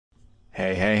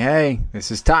Hey, hey, hey,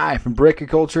 this is Ty from Breaker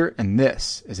Culture, and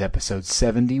this is episode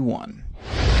 71.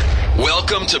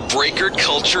 Welcome to Breaker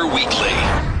Culture Weekly.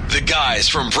 The guys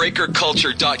from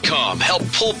BreakerCulture.com help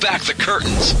pull back the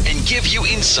curtains and give you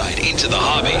insight into the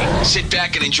hobby. Sit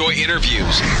back and enjoy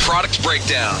interviews, product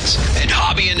breakdowns, and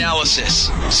hobby analysis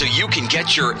so you can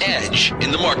get your edge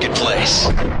in the marketplace.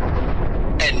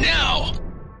 And now,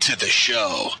 to the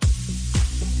show.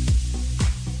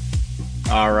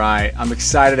 All right, I'm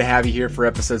excited to have you here for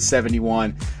episode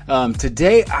 71.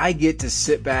 Today, I get to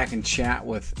sit back and chat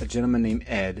with a gentleman named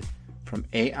Ed from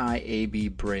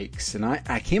AIAB Breaks. And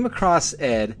I came across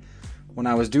Ed when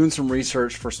I was doing some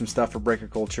research for some stuff for Breaker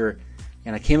Culture,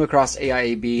 and I came across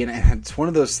AIAB, and it's one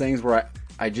of those things where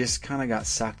I just kind of got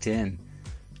sucked in.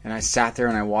 And I sat there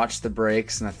and I watched the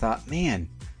breaks, and I thought, man,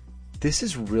 this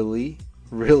is really,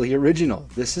 really original.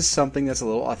 This is something that's a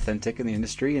little authentic in the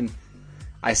industry, and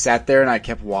I sat there and I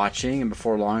kept watching, and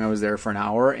before long I was there for an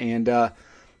hour. And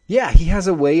yeah, he has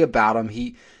a way about him.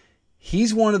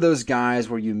 He's one of those guys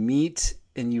where you meet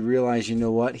and you realize, you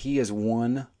know what? He is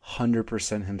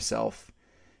 100% himself.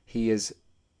 He is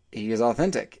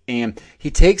authentic, and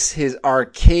he takes his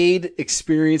arcade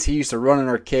experience. He used to run an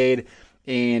arcade,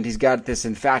 and he's got this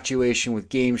infatuation with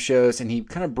game shows, and he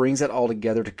kind of brings that all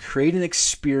together to create an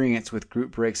experience with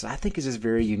group breaks that I think is just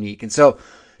very unique. And so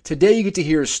today you get to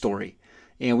hear his story.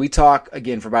 And we talk,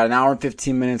 again, for about an hour and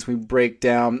 15 minutes. We break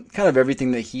down kind of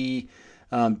everything that he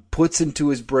puts into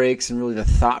his breaks and really the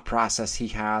thought process he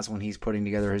has when he's putting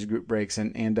together his group breaks.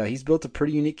 And he's built a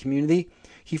pretty unique community.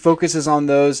 He focuses on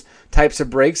those types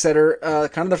of breaks that are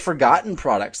kind of the forgotten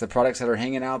products, the products that are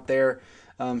hanging out there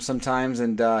sometimes.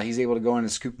 And he's able to go in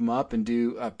and scoop them up and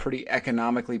do pretty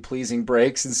economically pleasing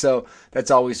breaks. And so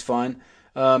that's always fun.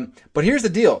 But here's the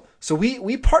deal. So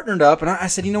we partnered up, and I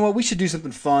said, you know what, we should do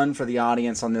something fun for the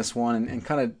audience on this one, and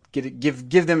kind of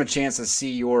give them a chance to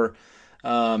see your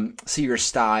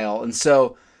style. And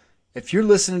so if you're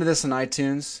listening to this on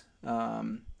iTunes,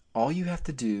 all you have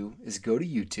to do is go to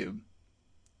YouTube,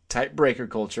 type Breaker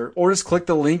Culture, or just click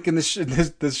the link in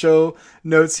the show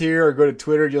notes here, or go to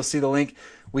Twitter. You'll see the link.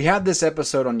 We have this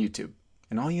episode on YouTube,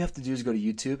 and all you have to do is go to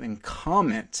YouTube and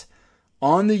comment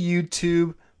on the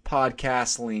YouTube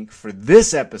podcast link for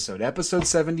this episode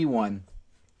 71,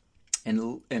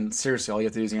 and seriously, all you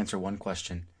have to do is answer one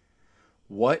question.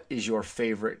 What is your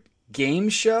favorite game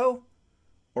show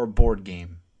or board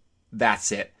game?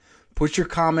 That's it. Put your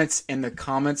comments in the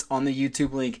comments on the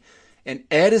YouTube link, and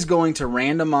Ed is going to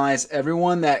randomize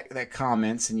everyone that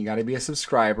comments, and you got to be a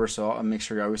subscriber, so I'll make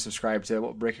sure you always subscribe to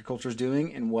what Breaker Culture is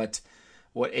doing and what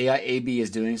AIAB is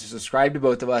doing, so subscribe to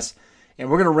both of us. And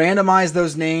we're going to randomize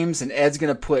those names, and Ed's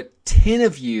going to put 10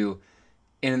 of you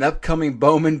in an upcoming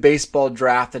Bowman baseball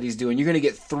draft that he's doing. You're going to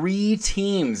get 3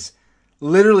 teams,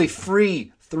 literally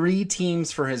free 3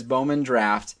 teams for his Bowman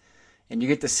draft. And you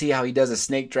get to see how he does a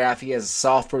snake draft. He has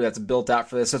software that's built out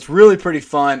for this. So it's really pretty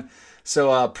fun.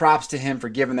 So props to him for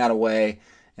giving that away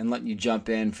and letting you jump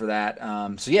in for that.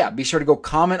 So yeah, be sure to go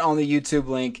comment on the YouTube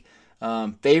link.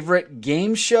 Favorite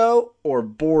game show or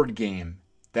board game?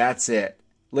 That's it.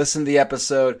 Listen to the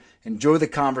episode, enjoy the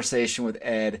conversation with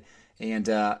Ed, and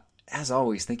as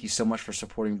always, thank you so much for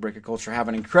supporting Breaker Culture. Have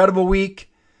an incredible week.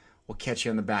 We'll catch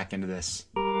you on the back end of this.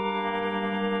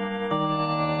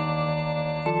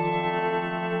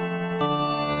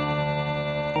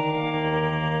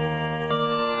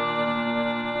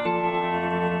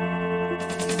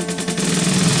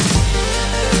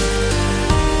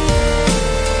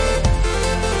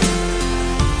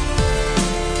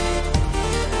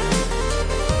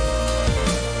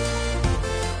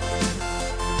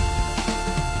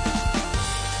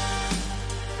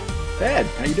 Ed,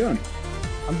 how you doing?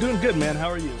 I'm doing good, man. How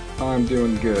are you? I'm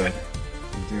doing good.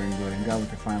 I'm glad we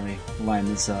could finally line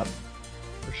this up.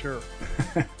 For sure.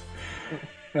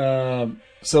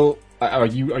 So, are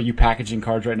you packaging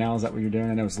cards right now? Is that what you're doing?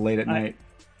 I know it's late at night.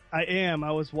 I am.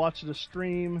 I was watching a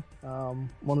stream,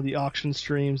 one of the auction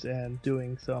streams, and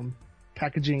doing some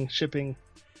packaging, shipping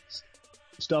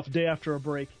stuff day after a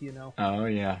break, you know. Oh,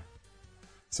 yeah.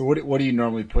 So what do you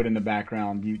normally put in the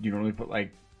background? Do you normally put,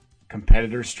 like,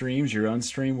 competitor streams, your own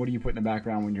stream? What do you put in the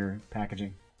background when you're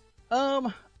packaging?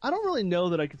 I don't really know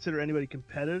that I consider anybody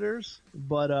competitors,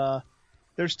 but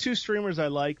there's 2 streamers I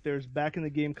like. There's Back in the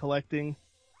Game Collecting.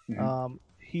 Mm-hmm.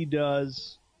 He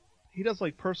does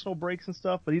like personal breaks and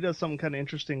stuff, but he does something kind of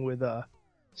interesting with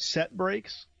set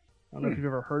breaks. I don't know if you've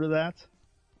ever heard of that.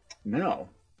 No.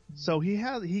 So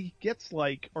he gets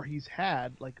like, or he's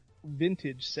had like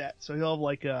vintage set. So he'll have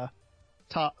like a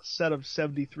top set of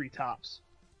 73 tops.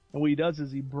 And what he does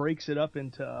is he breaks it up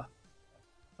into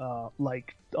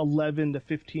like 11 to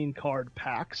 15 card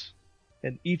packs.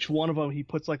 and each one of them he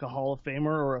puts like a Hall of Famer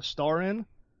or a star in,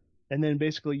 and then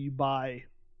basically you buy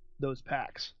those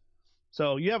packs.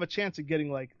 So you have a chance of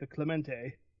getting like the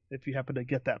Clemente if you happen to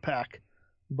get that pack,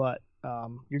 but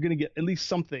you're gonna get at least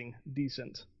something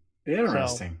decent.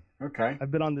 Interesting. So okay.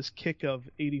 I've been on this kick of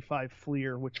 85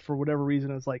 Fleer, which for whatever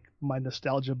reason is like my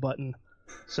nostalgia button.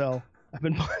 So I've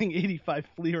been buying 85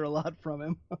 Fleer a lot from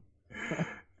him.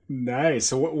 Nice.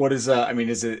 So what is I mean,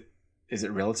 is it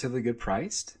relatively good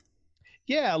priced?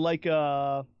 Yeah, like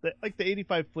the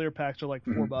 85 Fleer packs are like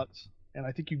 $4, and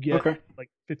I think you get like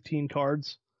 15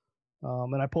 cards.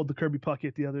 And I pulled the Kirby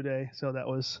Puckett the other day, so that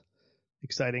was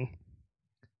exciting.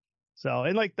 So,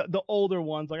 and like the older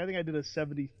ones, like I think I did a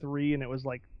 73 and it was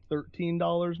like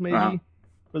 $13 maybe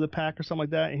for the pack or something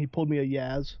like that. And he pulled me a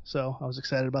Yaz, so I was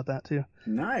excited about that too.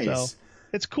 Nice. So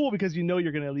it's cool because you know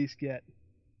you're going to at least get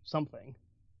something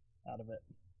out of it.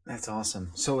 That's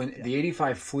awesome. So in the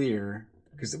 85 Fleer,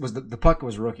 because it was the Puckett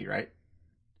was rookie, right?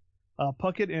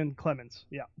 Puckett and Clemens,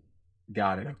 yeah.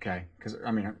 Got it. Okay. Because I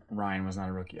mean, Ryan was not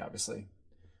a rookie, obviously.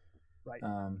 Right.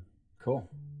 Cool.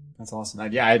 That's awesome. I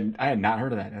had not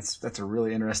heard of that. That's a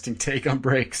really interesting take on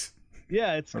breaks.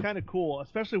 Yeah, it's kind of cool,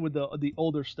 especially with the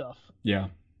older stuff. Yeah.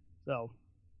 So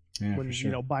yeah, when for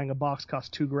sure. buying a box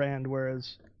costs $2,000,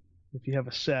 whereas if you have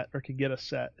a set or could get a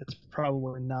set, it's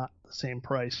probably not the same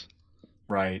price.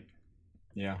 Right.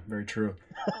 Yeah, very true.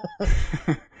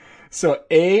 So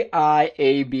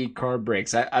AIAB card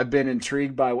breaks. I've been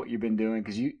intrigued by what you've been doing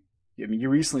because you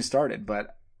recently started,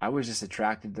 but I was just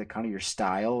attracted to kind of your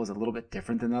style. It was a little bit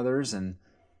different than others, and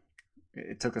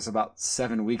it took us about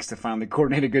 7 weeks to finally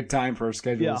coordinate a good time for our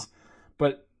schedules. Yeah.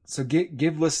 But so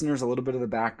give listeners a little bit of the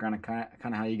background of kind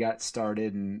of how you got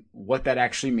started and what that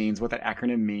actually means, what that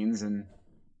acronym means, and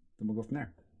then we'll go from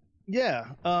there. Yeah.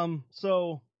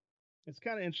 So it's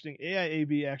kind of interesting.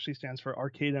 AIAB actually stands for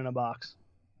Arcade in a Box.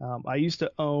 I used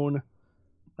to own,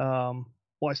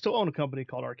 I still own a company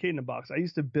called Arcade in a Box. I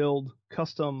used to build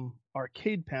custom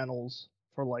arcade panels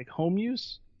for like home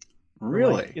use.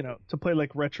 Really? Like, to play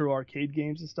like retro arcade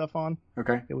games and stuff on.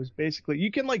 Okay. It was basically,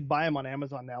 you can like buy them on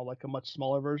Amazon now, like a much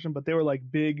smaller version, but they were like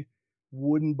big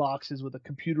wooden boxes with a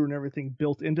computer and everything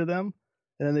built into them.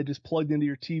 And then they just plugged into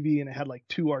your TV and it had like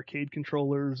 2 arcade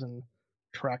controllers and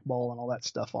trackball and all that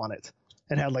stuff on it.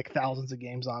 And had like thousands of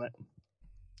games on it.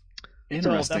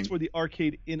 Interesting. So that's where the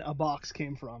arcade in a box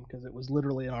came from, because it was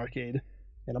literally an arcade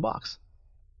in a box.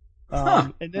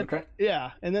 And then,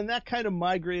 and then that kind of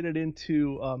migrated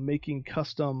into making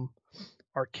custom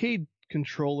arcade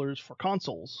controllers for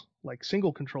consoles, like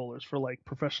single controllers for like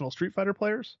professional Street Fighter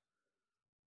players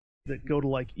that go to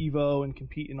like Evo and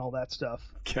compete and all that stuff.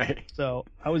 Okay. So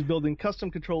I was building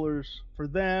custom controllers for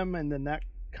them, and then that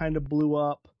kind of blew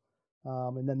up,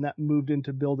 and then that moved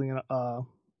into building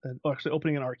actually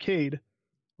opening an arcade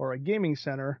or a gaming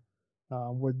center.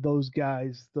 Where those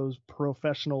guys, those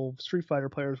professional Street Fighter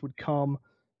players would come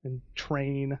and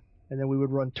train, and then we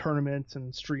would run tournaments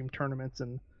and stream tournaments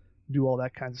and do all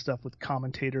that kind of stuff with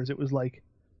commentators. It was like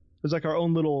our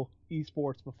own little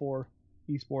esports before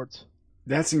esports.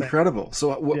 That's incredible.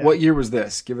 So what year was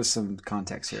this? Give us some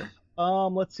context here.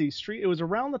 Let's see. It was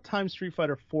around the time Street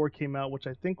Fighter 4 came out, which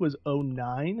I think was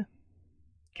 2009.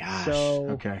 Gosh. So,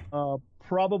 okay.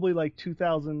 Probably like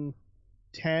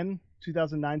 2009,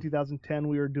 2010,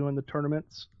 we were doing the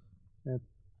tournaments and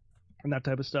that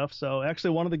type of stuff. So actually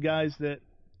one of the guys that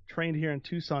trained here in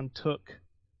Tucson took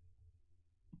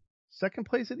second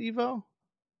place at Evo,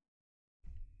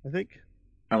 I think.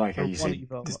 I like how you said,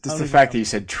 Evo. just the fact that you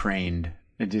said trained.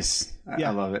 It just, I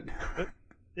love it.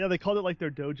 Yeah, they called it like their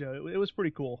dojo. It was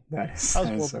pretty cool. That is so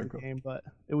cool. Game, but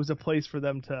it was a place for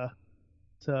them to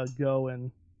go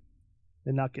and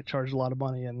not get charged a lot of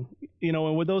money. And,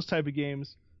 and with those type of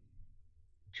games,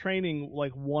 training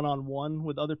like one-on-one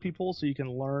with other people so you can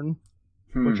learn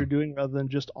what you're doing rather than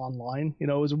just online. It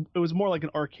was more like an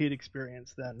arcade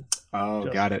experience than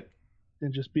got it.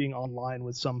 Than just being online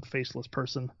with some faceless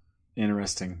person.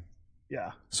 Interesting.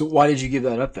 Yeah. So why did you give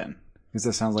that up then? Because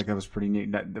that sounds like that was pretty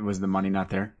neat. That was the money not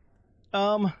there?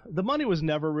 The money was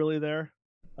never really there.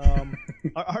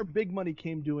 Our big money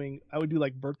came I would do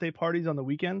like birthday parties on the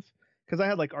weekends because I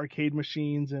had like arcade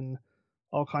machines and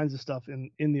all kinds of stuff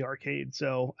in the arcade.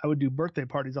 So I would do birthday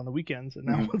parties on the weekends, and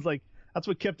that was like, that's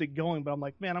what kept it going. But I'm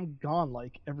like, man, I'm gone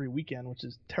like every weekend, which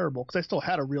is terrible because I still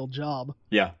had a real job.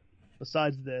 Yeah.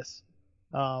 Besides this.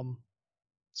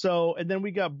 So, and then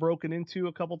we got broken into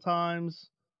a couple times.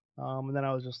 And then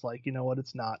I was just like, you know what?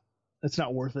 It's not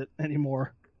worth it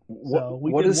anymore. So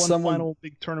we did one final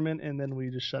big tournament and then we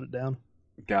just shut it down.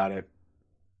 Got it.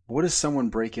 What does someone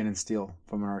break in and steal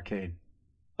from an arcade?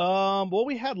 Well,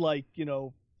 we had like,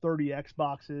 30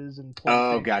 Xboxes and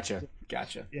Oh, PlayStations.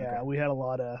 gotcha. Yeah, Okay. we had a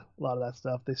lot of that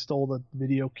stuff. They stole the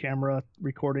video camera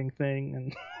recording thing,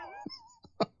 and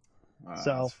That's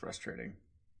so frustrating.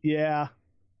 yeah,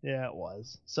 it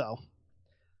was. So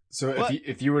but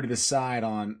if you were to decide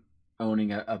on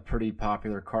owning a pretty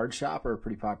popular card shop or a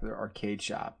pretty popular arcade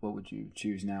shop, what would you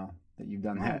choose now that you've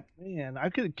done that? man,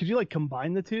 could you like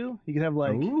combine the two? You could have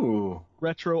like Ooh,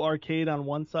 retro arcade on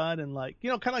one side and like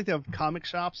kind of like they have comic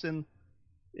shops in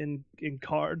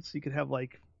cards. You could have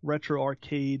like retro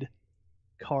arcade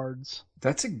cards.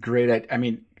 that's a great idea. I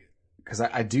mean, because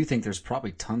I do think there's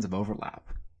probably tons of overlap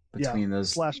between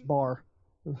those. / bar.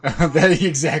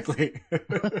 Exactly.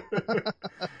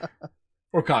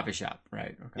 Or coffee shop,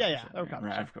 right? Or coffee shop, or coffee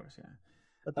right, shop. of course, yeah.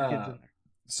 Let the kids in there.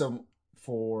 So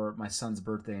for my son's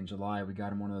birthday in July, we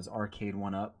got him one of those arcade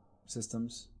 1-up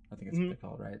systems. I think it's what they're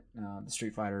called, right? The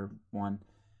Street Fighter one,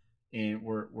 and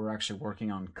we're actually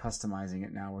working on customizing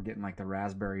it now. We're getting like the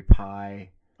Raspberry Pi.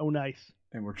 Oh, nice.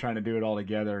 And we're trying to do it all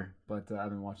together. But I've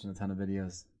been watching a ton of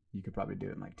videos. You could probably do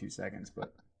it in like 2 seconds,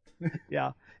 but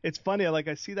yeah, it's funny.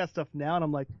 I see that stuff now, and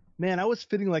I'm like, man, I was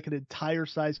fitting like an entire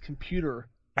size computer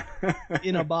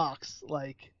in a box.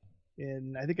 Like,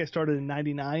 I think I started in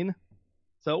 '99,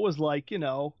 so it was like it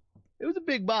was a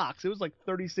big box. It was like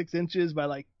 36 inches by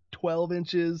like 12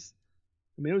 inches.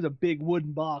 I mean, it was a big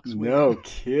wooden box. No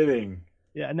kidding.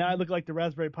 Yeah, now I look like the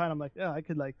Raspberry Pi, and I'm like, I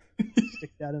could like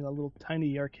stick that in a little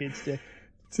tiny arcade stick.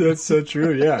 That's so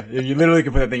true. Yeah, you literally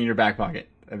can put that thing in your back pocket.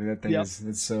 I mean, that thing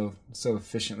it's so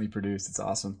efficiently produced. It's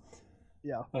awesome.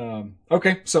 Yeah.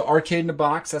 Okay, so arcade in a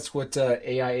box. That's what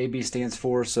AIAB stands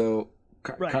for. So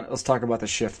let's talk about the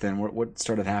shift then. What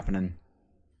started happening?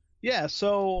 Yeah.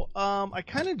 So I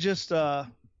kind of just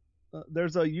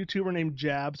there's a YouTuber named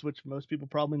Jabs, which most people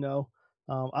probably know.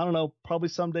 I don't know, probably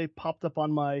someday popped up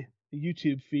on my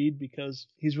YouTube feed because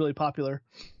he's really popular.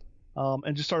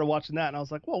 And just started watching that, and I was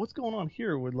like, whoa, what's going on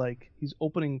here? With like he's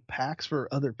opening packs for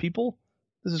other people.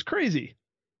 This is crazy.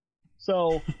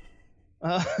 So,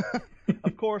 of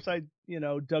course, I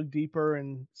dug deeper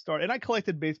and started, and I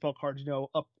collected baseball cards,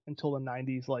 up until the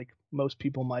 90s, like most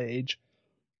people my age,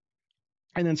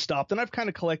 and then stopped. And I've kind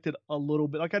of collected a little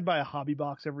bit. Like I'd buy a hobby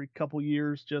box every couple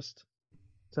years just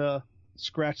to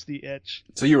scratch the itch.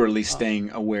 So you were at least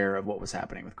staying aware of what was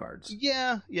happening with cards.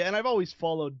 Yeah, and I've always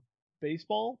followed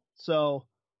baseball, so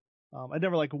I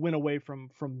never like went away from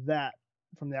the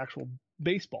actual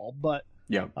baseball, but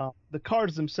yeah, the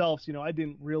cards themselves, I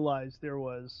didn't realize there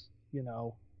was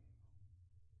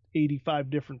 85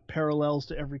 different parallels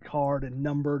to every card and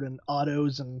numbered and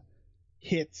autos and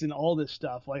hits and all this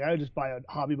stuff. Like I would just buy a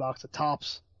hobby box of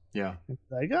Topps. Yeah.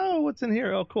 Like, oh, what's in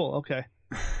here? Oh, cool. Okay.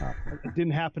 I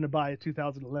didn't happen to buy a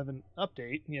 2011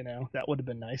 update. That would have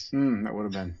been nice. That would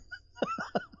have been.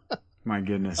 My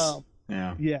goodness.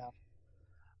 Yeah.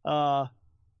 Yeah.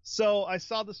 So I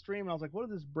saw the stream and I was like, what is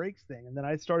this breaks thing? And then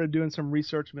I started doing some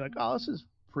research and be like, oh, this is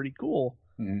pretty cool.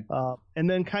 Mm-hmm. And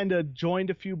then kind of joined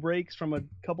a few breaks from a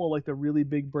couple of like the really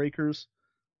big breakers.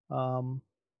 And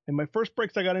my first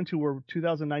breaks I got into were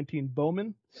 2019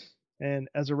 Bowman. And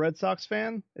as a Red Sox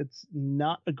fan, it's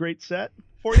not a great set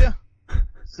for you.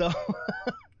 So,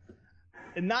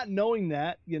 and not knowing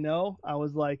that, I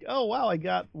was like, oh, wow, I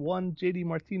got one JD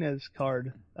Martinez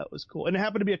card. That was cool. And it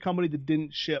happened to be a company that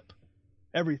didn't ship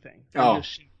everything.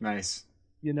 Nice.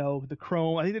 The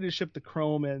Chrome. I think they just shipped the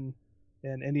Chrome and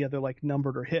any other like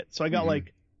numbered or hit. So I got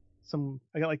like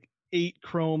 8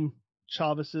 Chrome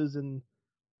Chavez's and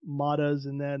Matas,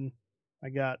 and then I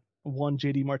got one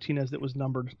JD Martinez that was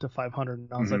numbered to 500.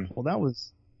 And I was like, well, that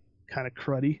was kind of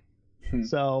cruddy.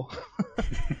 So,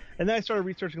 and then I started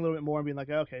researching a little bit more and being like,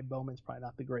 okay, Bowman's probably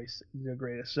not the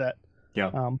greatest set.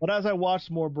 Yeah. But as I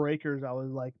watched more breakers, I was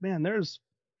like, man, there's,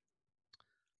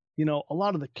 a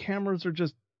lot of the cameras are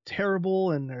just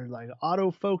terrible and they're like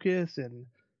autofocus and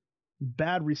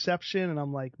bad reception. And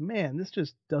I'm like, man, this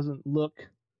just doesn't look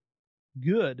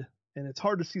good. And it's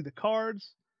hard to see the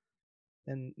cards.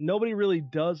 And nobody really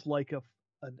does like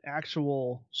an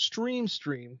actual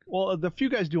stream. Well, the few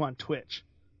guys do on Twitch.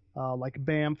 Like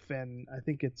Bamf, and I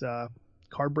think it's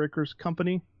Card Breakers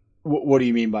Company. What do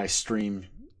you mean by stream?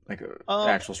 Like an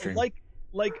actual stream?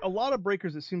 Like a lot of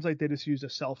breakers, it seems like they just use a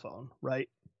cell phone, right?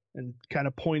 And kind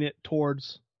of point it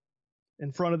towards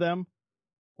in front of them.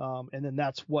 And then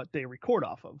that's what they record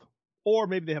off of. Or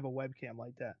maybe they have a webcam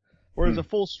like that. Whereas a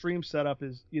full stream setup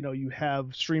is, you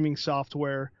have streaming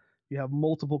software, you have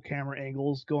multiple camera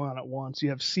angles going on at once, you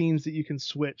have scenes that you can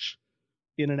switch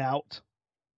in and out.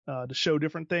 To show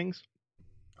different things.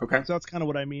 Okay. So that's kind of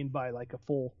what I mean by like a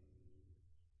full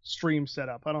stream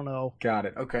setup. I don't know. Got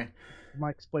it. Okay. Am I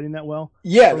explaining that well?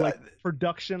 Yeah. Or like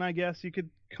production, I guess you could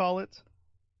call it,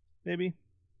 maybe.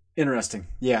 Interesting.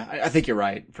 Yeah, I think you're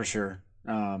right for sure.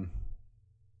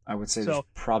 I would say there's So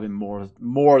probably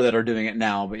more that are doing it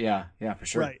now, but yeah, for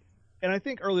sure. right, and I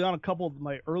think early on, a couple of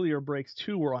my earlier breaks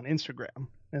too were on Instagram,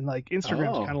 and like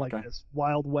Instagram's kind of like okay. this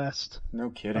Wild West No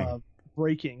kidding.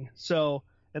 breaking. So,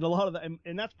 and a lot of that,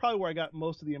 and that's probably where I got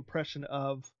most of the impression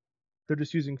of they're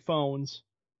just using phones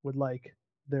with like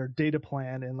their data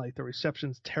plan, and like the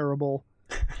reception's terrible,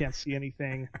 can't see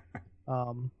anything.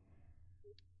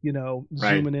 You know,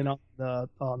 Right. zooming in on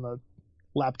the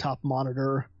laptop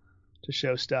monitor to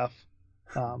show stuff.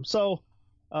 So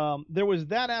there was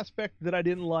that aspect that I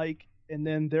didn't like, and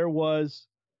then there was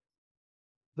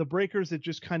the breakers that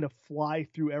just kind of fly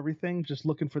through everything, just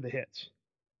looking for the hits.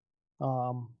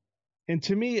 And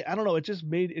to me, I don't know, it just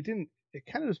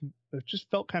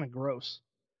felt kind of gross.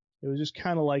 It was just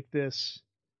kind of like this.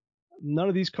 None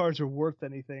of these cards are worth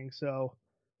anything, so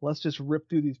let's just rip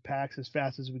through these packs as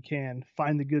fast as we can,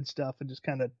 find the good stuff, and just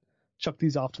kind of chuck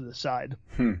these off to the side.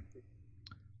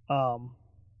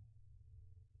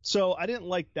 So I didn't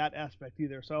like that aspect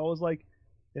either. So I was like,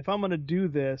 if I'm going to do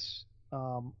this,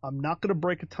 I'm not going to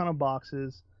break a ton of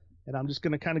boxes, and I'm just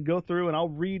going to kind of go through and I'll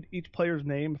read each player's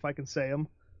name if I can say them,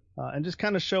 and just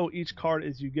kind of show each card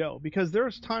as you go. Because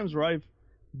there's times where I've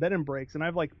been in breaks and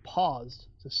I've like paused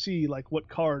to see like what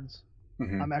cards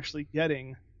I'm actually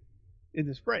getting in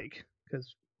this break,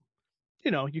 because you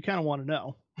know you kind of want to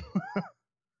know.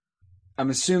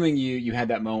 I'm assuming you had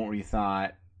that moment where you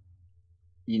thought,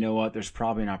 you know what, there's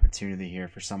probably an opportunity here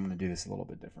for someone to do this a little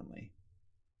bit differently.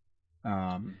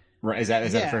 Right? Is that a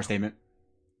fair statement?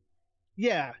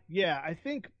 Yeah. I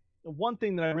think one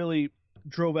thing that I really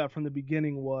drove at from the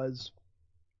beginning was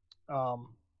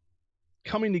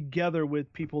coming together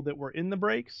with people that were in the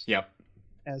breaks. Yep.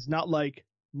 As not like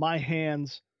my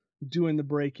hands doing the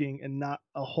breaking and not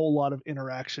a whole lot of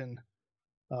interaction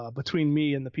between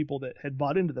me and the people that had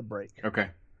bought into the break. Okay.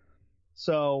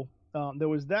 So there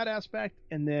was that aspect,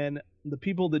 and then the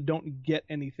people that don't get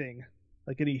anything,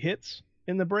 like any hits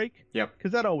in the break. Yep.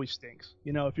 Because that always stinks.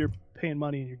 You know, if you're paying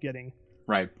money and you're getting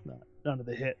none of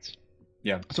the hits.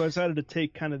 Yeah. So I decided to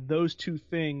take kind of those two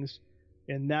things,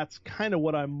 and that's kind of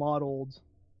what I modeled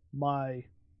my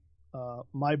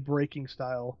my breaking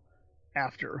style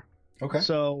after. Okay.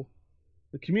 So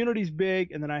the community's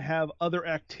big, and then I have other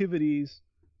activities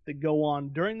that go on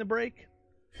during the break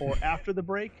or after the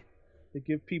break that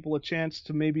give people a chance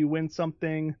to maybe win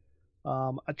something.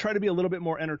 I try to be a little bit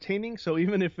more entertaining, so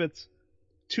even if it's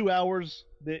 2 hours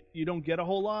that you don't get a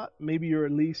whole lot, maybe you're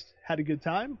at least had a good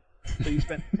time. So you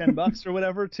spent $10 or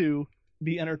whatever to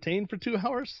be entertained for 2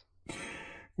 hours.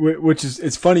 Which is,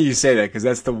 it's funny you say that, because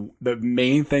that's the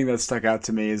main thing that stuck out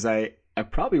to me is I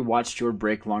probably watched your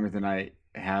break longer than I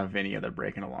have any other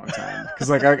break in a long time. Because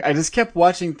like I just kept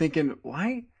watching, thinking,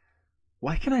 why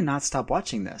can I not stop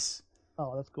watching this?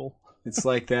 Oh, that's cool. It's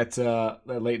like that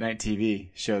late night TV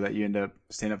show that you end up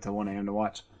staying up till 1 a.m. to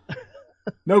watch.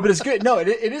 No, but it's good. No, it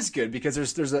is good, because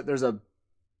there's a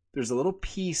little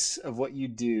piece of what you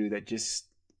do that just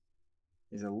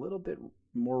is a little bit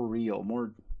more real,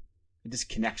 it just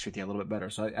connects with you a little bit better.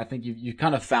 So I think you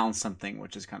kind of found something,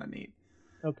 which is kind of neat.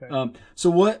 Okay.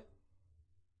 So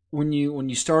when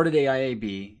you started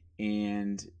AIAB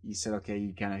and you said, okay,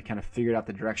 you kind of figured out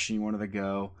the direction you wanted to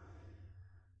go,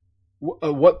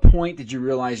 at what point did you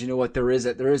realize, you know what, there is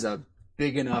a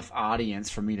big enough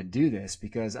audience for me to do this?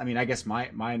 Because I mean, I guess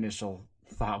my initial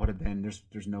thought would have been,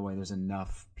 there's no way there's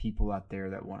enough people out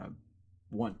there that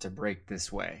want to break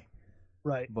this way.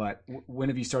 Right. But when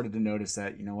have you started to notice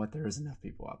that, you know what, there is enough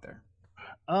people out there?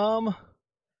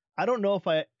 I don't know if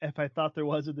I thought there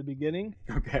was at the beginning.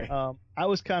 Okay. I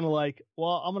was kind of like,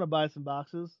 well, I'm gonna buy some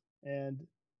boxes and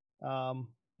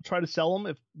try to sell them.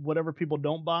 If whatever people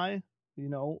don't buy, you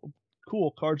know,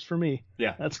 cool, cards for me.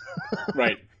 Yeah. That's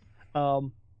right.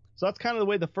 So that's kind of the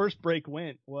way the first break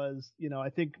went. Was, you know,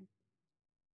 I think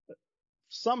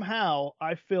somehow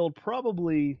I filled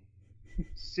probably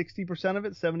 60% of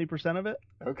it, 70% of it.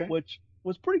 Okay. Which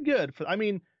was pretty good. I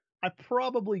mean, I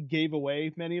probably gave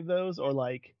away many of those, or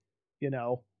like, you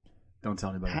know, don't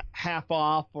tell anybody. Half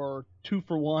off or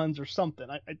 2-for-1s or something.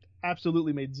 I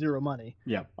absolutely made zero money.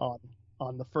 Yeah.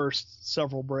 On the first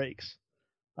several breaks.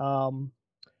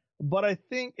 But I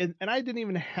think, and I didn't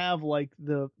even have like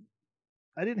the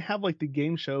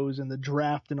game shows and the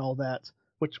draft and all that,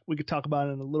 which we could talk about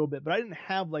in a little bit, but I didn't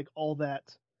have like all that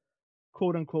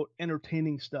quote unquote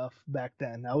entertaining stuff back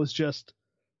then. I was just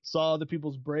saw other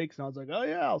people's breaks and I was like, oh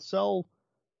yeah, I'll sell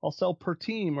per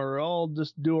team, or I'll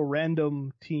just do a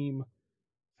random team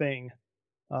thing.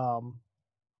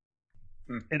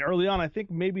 And early on, I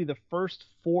think maybe the first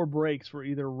 4 breaks were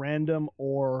either random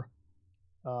or,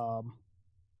 I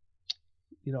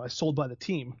sold by the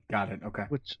team. Got it. Okay.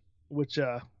 Which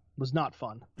was not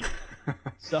fun.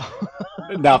 So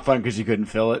not fun because you couldn't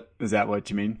fill it. Is that what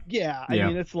you mean? Yeah. I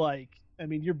mean, it's like,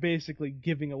 you're basically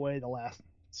giving away the last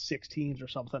 6 teams or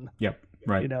something. Yep.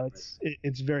 Right.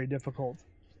 It's very difficult.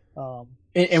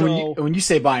 When you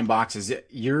say buying boxes,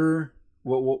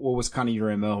 what was kind of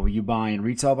your MO? Were you buying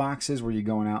retail boxes? Were you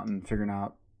going out and figuring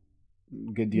out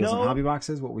good deals on hobby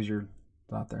boxes? What was your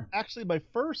thought there? Actually,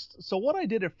 what I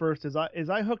did at first is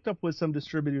I hooked up with some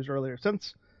distributors earlier.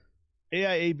 Since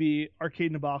AIAB Arcade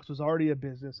in a Box was already a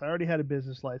business, I already had a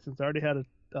business license. I already had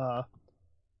a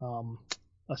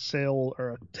sale or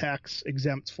a tax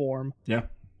exempt form. Yeah.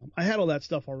 I had all that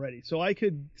stuff already, so I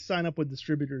could sign up with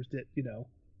distributors that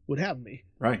would have me.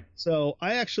 Right. So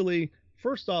I actually,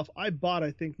 first off, I bought, I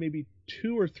think, maybe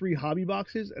 2 or 3 hobby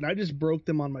boxes, and I just broke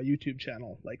them on my YouTube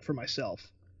channel, like for myself,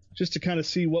 just to kind of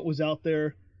see what was out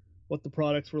there, what the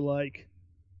products were like.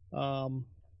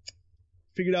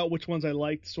 Figured out which ones I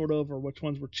liked, sort of, or which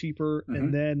ones were cheaper,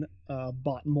 and then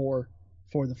bought more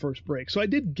for the first break. So I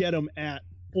did get them at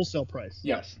wholesale price.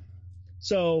 Yes.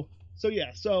 So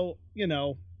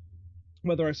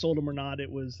whether I sold them or not,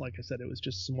 it was, like I said, it was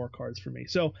just some more cards for me.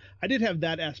 So I did have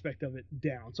that aspect of it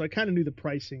down. So I kind of knew the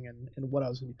pricing and what I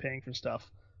was going to be paying for stuff.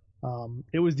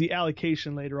 It was the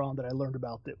allocation later on that I learned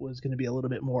about that was going to be a little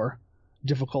bit more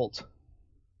difficult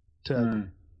to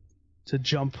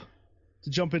jump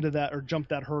into that, or jump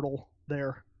that hurdle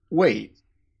there. Wait,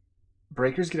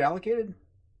 breakers get allocated?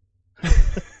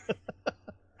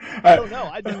 I don't know.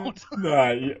 I don't.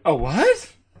 Oh,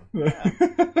 what? Yeah.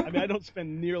 I don't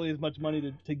spend nearly as much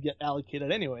money to get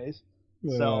allocated anyways.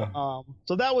 So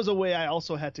that was a way I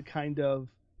also had to kind of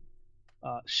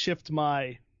shift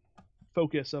my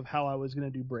focus of how I was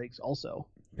going to do breaks also.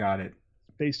 Got it.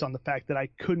 Based on the fact that I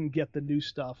couldn't get the new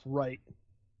stuff right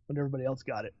when everybody else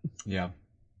got it. Yeah.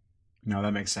 No,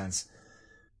 that makes sense.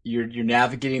 You're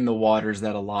navigating the waters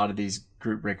that a lot of these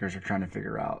group breakers are trying to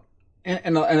figure out.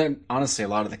 And honestly, a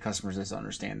lot of the customers just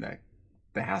understand that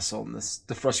the hassle and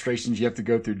the frustrations you have to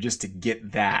go through just to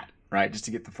get that, right? Just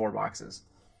to get the 4 boxes.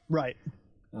 Right.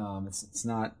 It's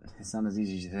not as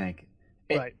easy as you think.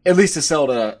 Right. At least to sell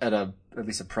it at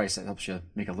least a price that helps you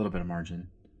make a little bit of margin.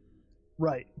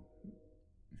 Right.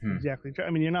 Exactly.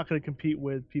 You're not going to compete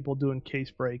with people doing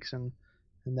case breaks and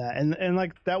that. And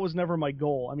like, that was never my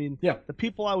goal. The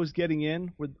people I was getting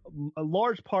in were a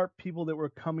large part people that were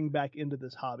coming back into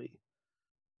this hobby.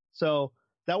 So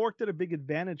that worked at a big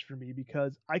advantage for me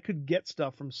because I could get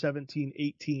stuff from 17,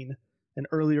 18, and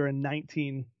earlier in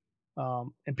 19,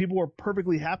 and people were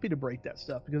perfectly happy to break that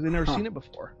stuff because they'd never seen it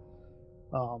before.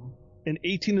 And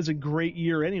 18 is a great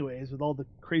year anyways, with all the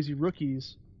crazy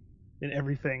rookies and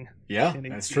everything. Yeah,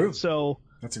 that's true. So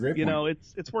that's a great point.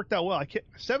 It's worked out well.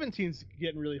 17's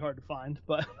getting really hard to find,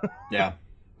 but yeah.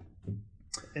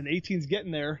 And 18's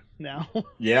getting there now.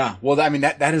 Yeah. Well,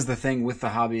 that is the thing with the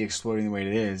hobby exploding the way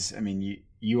it is.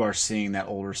 You are seeing that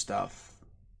older stuff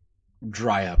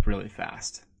dry up really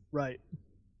fast. Right.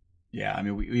 Yeah.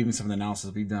 Even some of the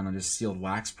analysis we've done on just sealed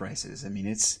wax prices.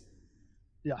 It's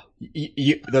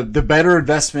the better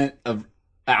investment of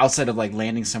outside of like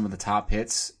landing some of the top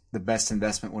hits. The best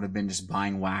investment would have been just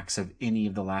buying wax of any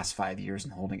of the last 5 years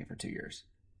and holding it for 2 years.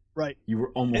 Right. You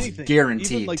were almost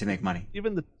guaranteed to make money.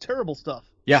 Even the terrible stuff.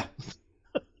 Yeah.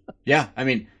 Yeah.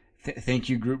 Thank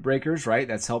you, group breakers, right?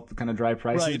 That's helped kind of drive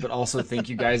prices, right. But also thank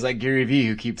you guys like Gary Vee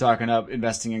who keep talking up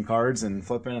investing in cards and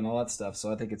flipping and all that stuff.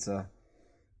 So I think it's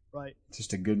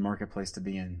just a good marketplace to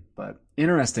be in. But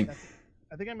interesting.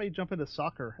 I think I may jump into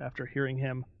soccer after hearing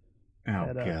him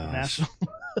at National.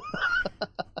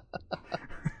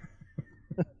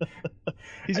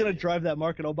 He's going to drive that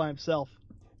market all by himself.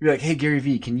 You're like, hey, Gary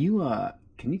Vee, can you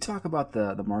talk about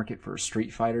the market for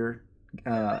Street Fighter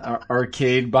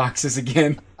arcade boxes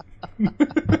again?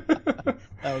 That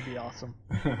would be awesome.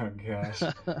 Oh, gosh.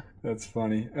 That's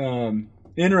funny.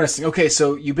 Interesting. Okay,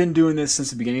 so you've been doing this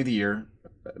since the beginning of the year,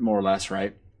 more or less,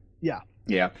 right? Yeah.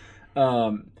 Yeah.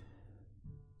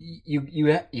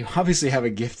 You obviously have a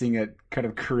gifting at kind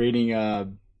of creating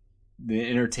the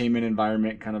entertainment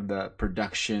environment, kind of the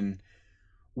production.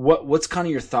 What's kind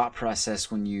of your thought process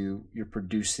when you're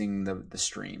producing the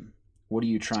stream? What are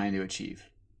you trying to achieve?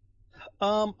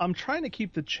 I'm trying to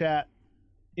keep the chat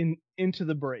into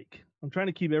the break. I'm trying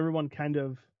to keep everyone kind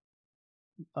of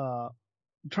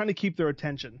trying to keep their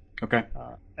attention. Okay.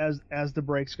 As the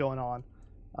break's going on,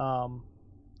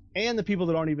 and the people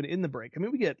that aren't even in the break.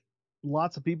 We get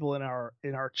lots of people in our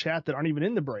chat that aren't even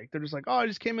in the break. They're just like, oh, I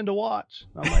just came in to watch.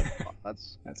 I'm like, oh,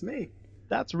 that's me.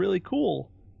 That's really cool.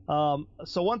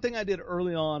 So one thing I did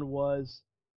early on was,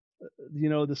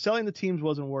 the selling the teams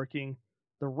wasn't working.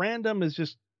 The random is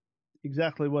just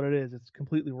exactly what it is. It's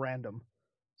completely random.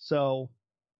 So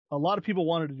a lot of people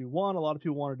wanted to do one, a lot of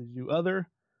people wanted to do other.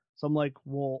 So I'm like,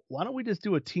 well, why don't we just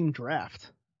do a team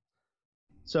draft?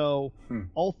 So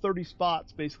all 30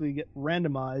 spots basically get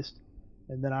randomized,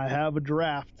 and then I have a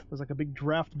draft. There's like a big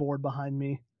draft board behind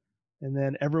me, and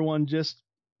then everyone just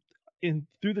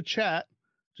through the chat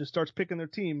just starts picking their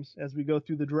teams as we go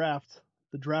through the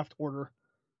draft order.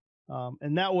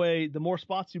 And that way, the more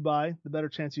spots you buy, the better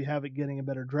chance you have at getting a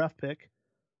better draft pick.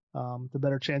 The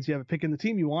better chance you have at picking the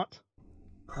team you want.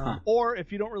 Or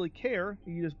if you don't really care,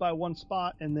 you just buy one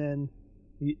spot and then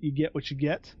you get what you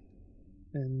get,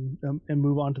 and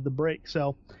move on to the break.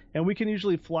 So, and we can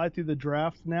usually fly through the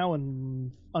draft now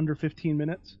in under 15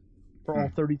 minutes for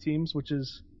all 30 teams, which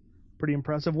is pretty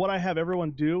impressive. What I have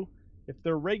everyone do, if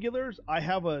they're regulars, I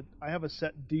have a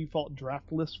set default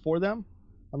draft list for them,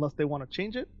 unless they want to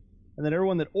change it. And then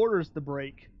everyone that orders the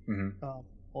break,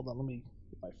 hold on, let me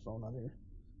get my phone on here.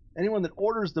 Anyone that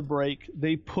orders the break,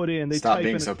 they put in. They Stop type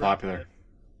being in so popular. list.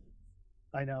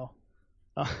 I know.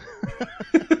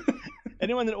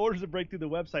 Anyone that orders the break through the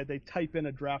website, they type in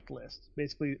a draft list.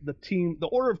 Basically, the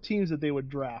order of teams that they would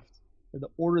draft, or the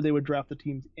order they would draft the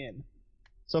teams in.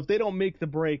 So if they don't make the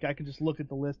break, I can just look at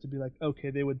the list and be like, okay,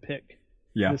 they would pick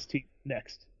this team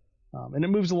next, and it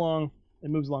moves along. It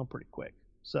moves along pretty quick.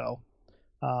 So.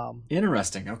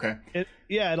 Interesting. Okay.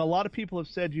 And a lot of people have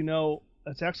said,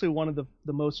 it's actually one of the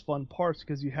most fun parts,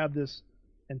 because you have this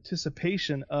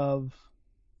anticipation of,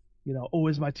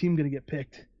 is my team going to get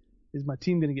picked? Is my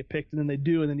team going to get picked? And then they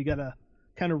do, and then you got to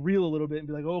kind of reel a little bit and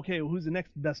be like, okay, well, who's the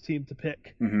next best team to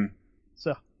pick? Mm-hmm.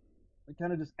 So it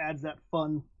kind of just adds that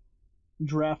fun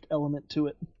draft element to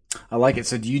it. I like it.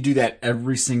 So do you do that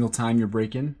every single time you're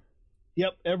breaking?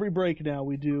 Yep. Every break now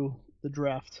we do the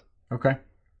draft. Okay.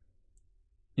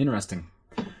 Interesting.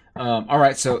 All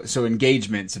right, so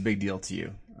engagement's a big deal to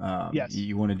you. Yes.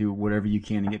 You want to do whatever you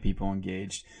can to get people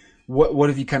engaged. What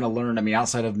have you kind of learned? I mean,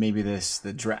 outside of maybe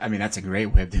the draft. I mean, that's a great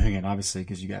way of doing it, obviously,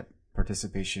 because you got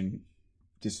participation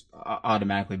just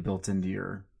automatically built into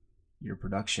your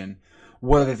production.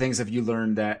 What other things have you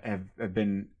learned that have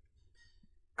been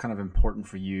kind of important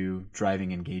for you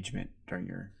driving engagement during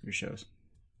your shows?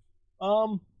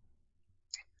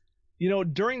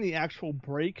 During the actual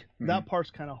break, that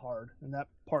part's kind of hard, and that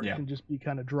part can just be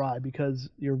kind of dry because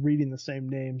you're reading the same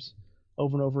names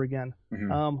over and over again.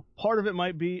 Part of it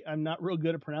might be I'm not real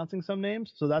good at pronouncing some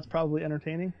names, so that's probably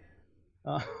entertaining.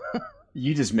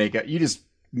 You just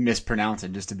mispronounce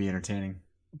it just to be entertaining.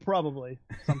 Probably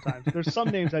sometimes. There's some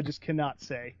names I just cannot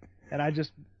say, and a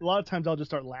lot of times I'll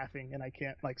just start laughing, and I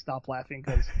can't stop laughing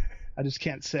because I just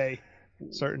can't say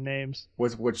certain names.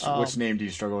 Which name do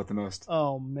you struggle with the most?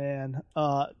 Oh man,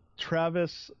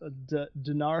 Travis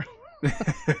Denarno.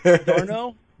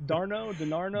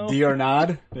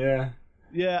 Diarnad?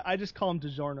 Yeah, I just call him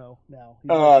DiGiorno now.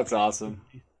 Oh, that's awesome.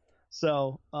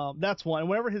 So that's one. And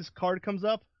whenever his card comes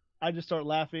up, I just start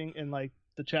laughing, and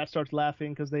the chat starts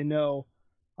laughing because they know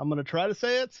I'm gonna try to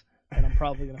say it, and I'm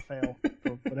probably gonna fail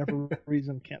for whatever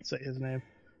reason. Can't say his name.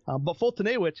 But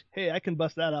Fultonewicz, hey, I can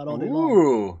bust that out all day long.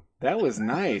 Ooh, that was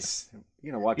nice.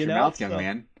 You gotta watch your mouth, young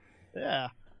man. Yeah.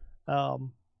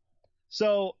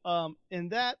 So in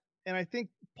that, and I think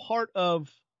part of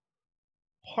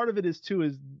it is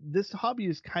this hobby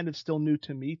is kind of still new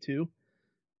to me too.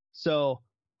 So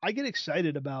I get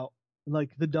excited about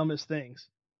the dumbest things.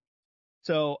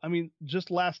 So, I mean,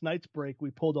 just last night's break, we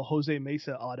pulled a Jose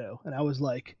Mesa auto, and I was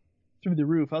through the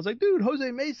roof. I was like, dude, Jose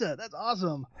Mesa, that's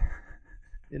awesome.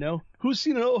 Who's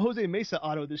seen an Jose Mesa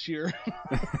auto this year?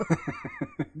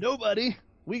 Nobody.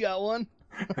 We got one.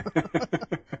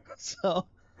 So,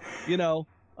 and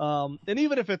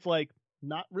even if it's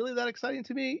not really that exciting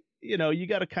to me, you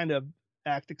got to kind of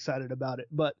act excited about it.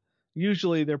 But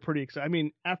usually they're pretty excited. I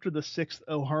mean, after the 6th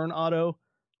O'Hearn auto,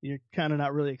 you're kind of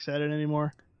not really excited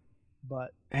anymore.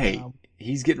 But hey,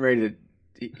 he's getting ready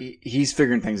to. He's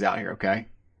figuring things out here. Okay.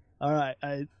 All right.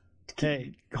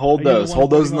 Hold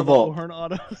those in the vault. O'Hearn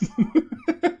autos?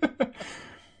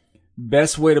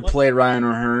 Best way to play Ryan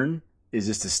O'Hearn is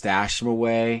just to stash them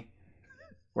away,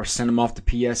 or send them off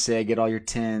to PSA. Get all your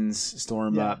 10s, store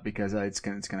them up, because it's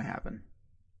gonna happen.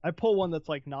 I pull one that's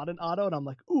not an auto, and I'm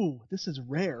like, ooh, this is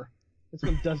rare. This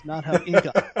one does not have ink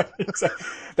on it.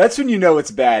 That's when you know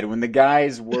it's bad, when the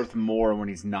guy's worth more when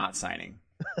he's not signing.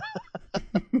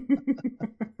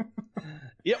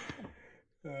 Yep.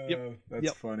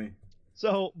 That's funny.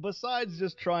 So besides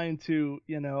just trying to,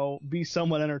 be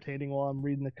somewhat entertaining while I'm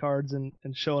reading the cards and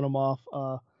showing them off,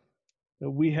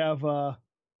 We have,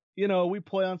 we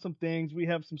play on some things. We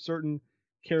have some certain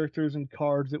characters and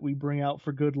cards that we bring out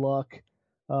for good luck.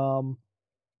 I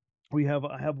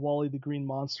have Wally the Green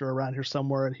Monster around here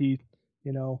somewhere, and he,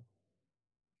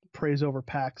 prays over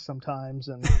packs sometimes,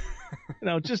 and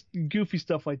just goofy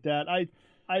stuff like that.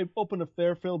 I opened a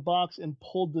Fairfield box and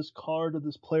pulled this card of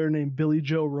this player named Billy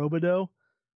Joe Robideau,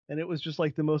 and it was just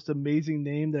like the most amazing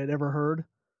name that I'd ever heard.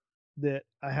 That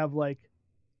I have like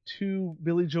 2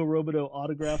 Billy Joe Robideau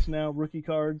autographs now, rookie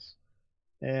cards,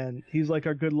 and he's like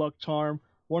our good luck charm.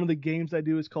 One of the games I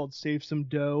do is called Save Some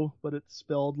Dough, but it's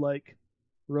spelled like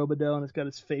Robideau, and it's got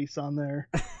his face on there.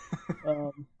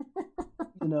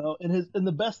 And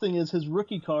the best thing is his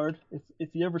rookie card. If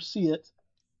you ever see it,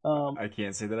 I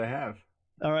can't say that I have.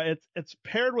 All right, it's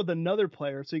paired with another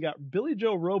player. So you got Billy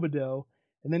Joe Robideau,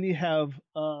 and then you have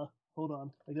hold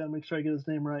on, I gotta make sure I get his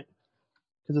name right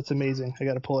because it's amazing. I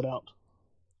gotta pull it out.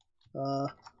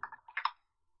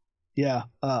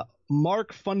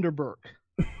 Mark Funderburk.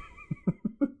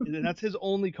 And that's his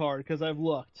only card because I've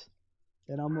looked,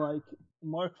 and I'm like,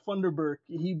 Mark Funderburk.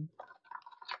 He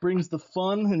brings the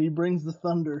fun and he brings the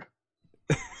thunder.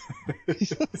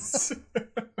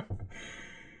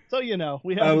 So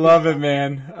we have. I love it,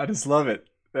 man. I just love it.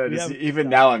 Even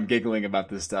now, I'm giggling about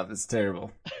this stuff. It's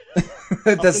terrible.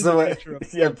 That's the way.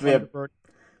 Yeah,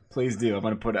 please do. I'm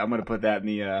gonna put that in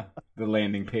the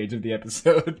landing page of the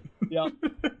episode. Yep.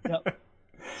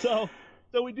 So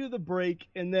we do the break,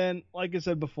 and then, like I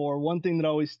said before, one thing that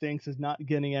always stinks is not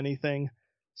getting anything.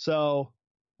 So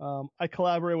I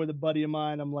collaborate with a buddy of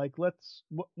mine. I'm like, what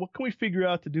can we figure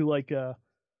out to do like a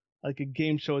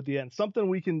game show at the end? Something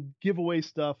we can give away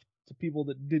stuff to people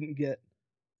that didn't get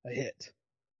a hit.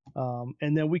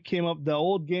 And then we came up the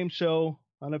old game show.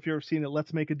 I don't know if you've ever seen it.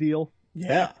 Let's Make a Deal.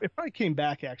 Yeah. It probably came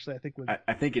back, actually.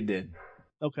 I think it did.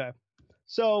 Okay.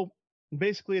 So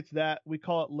basically it's that. We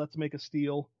call it Let's Make a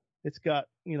Steal. It's got,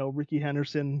 Ricky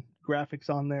Henderson graphics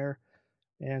on there.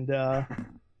 And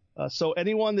so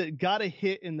anyone that got a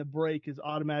hit in the break is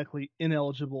automatically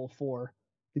ineligible for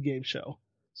the game show.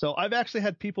 So I've actually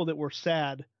had people that were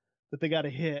sad that they got a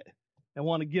hit and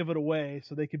want to give it away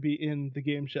so they could be in the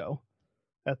game show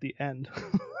at the end.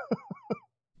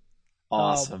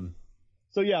 Awesome.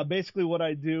 So yeah, basically what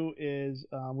I do is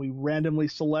we randomly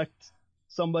select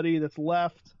somebody that's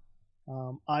left.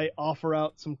 I offer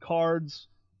out some cards.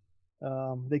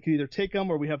 They can either take them,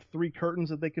 or we have 3 curtains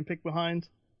that they can pick behind.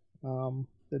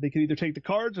 They can either take the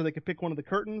cards, or they can pick one of the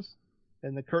curtains.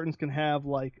 And the curtains can have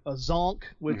like a zonk,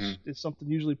 which is something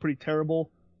usually pretty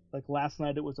terrible. Like last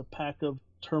night, it was a pack of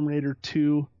Terminator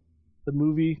 2, the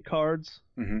movie cards.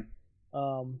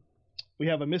 We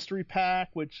have a mystery pack,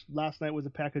 which last night was a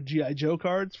pack of G.I. Joe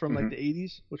cards from like the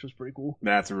 80s, which was pretty cool.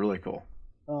 That's really cool.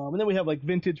 And then we have like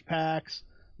vintage packs,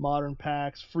 modern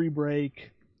packs, free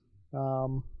break,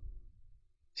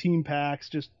 team packs,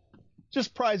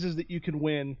 just prizes that you can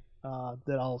win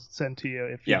that I'll send to you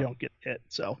if you don't get hit.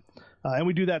 So, and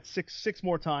we do that six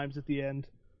more times at the end.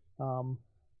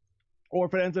 Or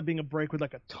if it ends up being a break with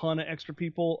like a ton of extra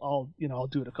people, I'll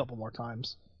do it a couple more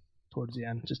times towards the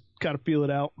end. Just gotta feel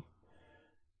it out.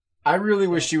 I really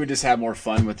wish you would just have more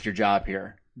fun with your job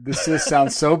here. This just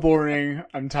sounds so boring.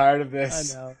 I'm tired of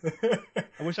this. I know.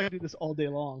 I wish I could do this all day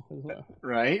long.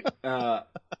 Right?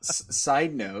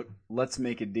 Side note, Let's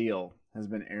Make a Deal has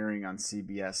been airing on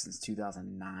CBS since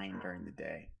 2009 during the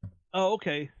day. Oh,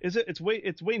 okay. Is it?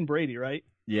 It's Wayne Brady, right?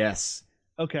 Yes.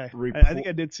 Okay. I think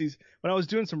I did see when I was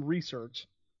doing some research.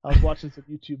 I was watching some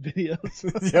YouTube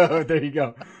videos. Oh, there you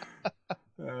go.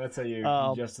 That's how you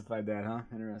justified that, huh?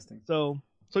 Interesting. So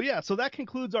that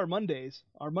concludes our Mondays.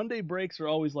 Our Monday breaks are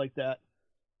always like that.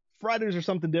 Fridays are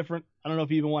something different. I don't know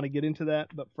if you even want to get into that,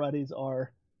 but Fridays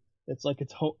it's like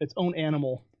its own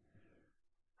animal.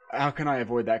 How can I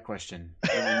avoid that question?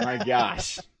 I mean, my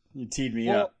gosh, you teed me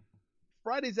up.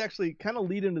 Fridays actually kind of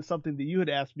lead into something that you had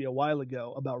asked me a while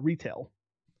ago about retail.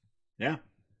 Yeah.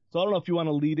 So I don't know if you want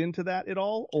to lead into that at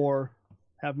all or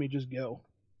have me just go.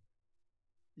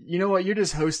 You know what? You're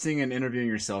just hosting and interviewing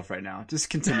yourself right now. Just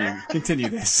continue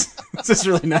this. This is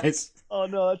really nice. Oh,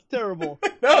 no, that's terrible.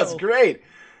 No, it's great.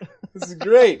 This is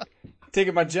great.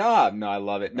 Taking my job. No, I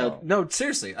love it. No,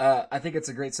 seriously. I think it's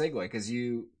a great segue because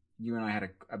you and I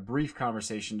had a brief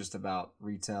conversation just about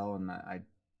retail, and I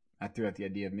threw out the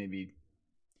idea of maybe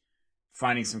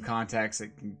finding some contacts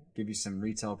that can give you some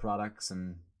retail products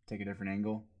and take a different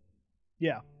angle.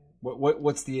 Yeah.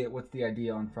 What's the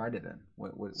idea on Friday then?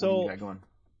 What do you got going?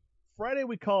 Friday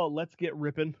we call it Let's Get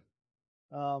Rippin'.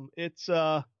 It's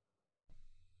kind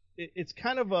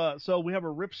of so we have a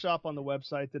rip shop on the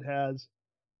website that has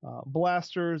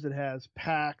blasters, it has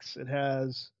packs, it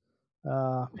has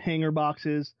hanger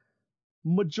boxes.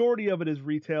 Majority of it is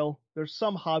retail. There's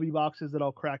some hobby boxes that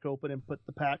I'll crack open and put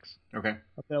the packs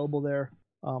available there.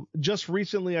 Just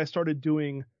recently, I started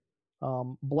doing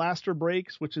blaster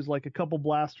breaks, which is like a couple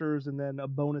blasters and then a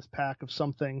bonus pack of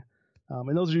something.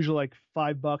 And those are usually like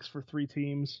 $5 for 3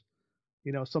 teams,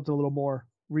 something a little more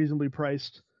reasonably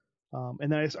priced.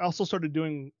 And then I also started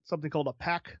doing something called a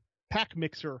pack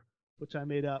mixer, which I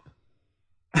made up.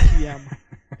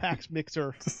 Packs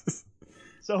mixer.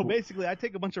 So basically, I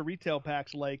take a bunch of retail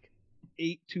packs like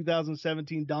 8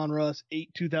 2017 Donruss,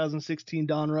 8 2016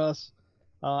 Donruss,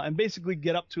 and basically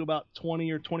get up to about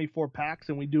 20 or 24 packs,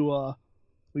 and we do a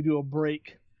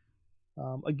break.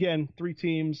 Again, 3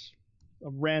 teams,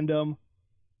 random.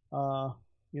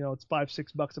 It's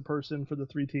 $5-6 a person for the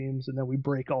 3 teams, and then we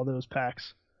break all those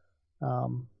packs.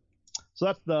 So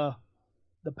that's the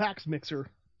packs mixer.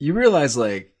 You realize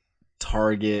like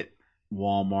Target,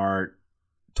 Walmart,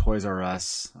 Toys R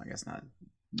Us, I guess not.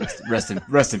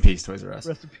 Rest in peace, Toys R Us.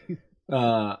 Rest in peace.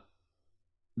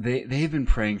 They've been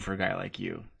praying for a guy like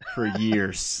you for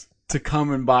years to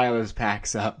come and buy those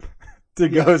packs up to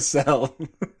go sell.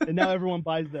 And now everyone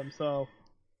buys them, so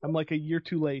I'm like a year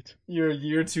too late. You're a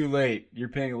year too late. You're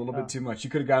paying a little bit too much. You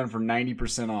could have gotten them for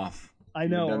 90% off. I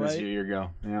know, done right? This a year ago.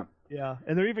 Yeah. Yeah,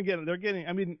 and they're getting.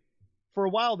 I mean, for a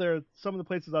while there, some of the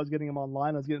places I was getting them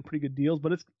online, I was getting pretty good deals.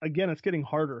 But it's getting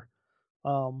harder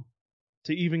to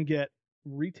even get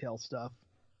retail stuff.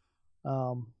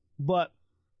 But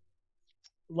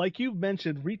like you've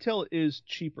mentioned, retail is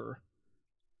cheaper.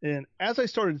 And as I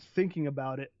started thinking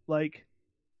about it, like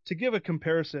to give a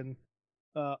comparison,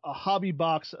 a hobby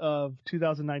box of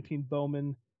 2019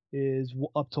 Bowman is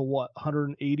up to what,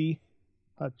 $180,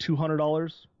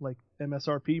 $200, like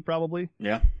MSRP probably.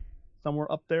 Yeah,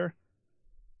 somewhere up there.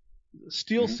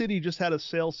 Steel City just had a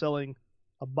sale selling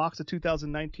a box of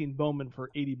 2019 Bowman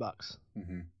for $80.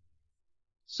 Mm-hmm.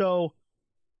 So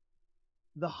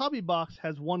the hobby box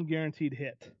has one guaranteed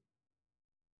hit.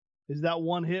 Is that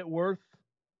one hit worth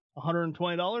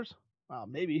 $120?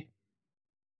 Maybe.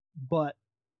 But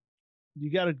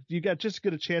you got just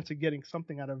get a chance of getting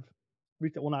something out of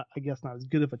retail. Well, I guess not as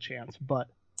good of a chance, but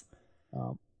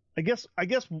I guess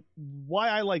why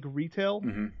I like retail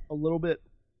a little bit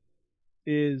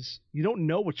is you don't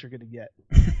know what you're going to get.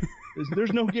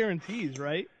 There's no guarantees,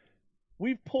 right?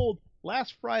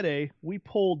 Last Friday, we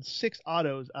pulled 6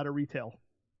 autos out of retail.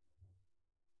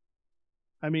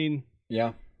 I mean,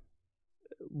 yeah,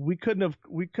 we could have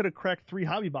cracked 3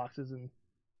 hobby boxes and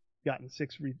gotten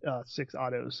 6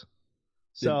 autos.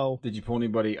 So did you pull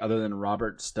anybody other than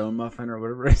Robert Stonemuffin or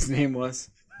whatever his name was?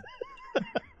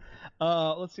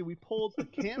 Let's see. We pulled a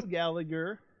Cam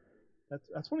Gallagher.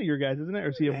 That's one of your guys, isn't it? Or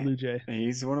is he a Blue Jay?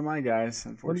 He's one of my guys,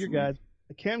 unfortunately. One of your guys.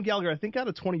 A Cam Gallagher, I think, out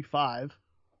of 25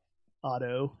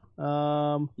 auto.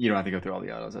 You don't have to go through all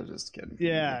the autos. I was just kidding.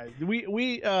 Yeah,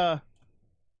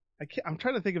 I'm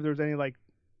trying to think if there's any like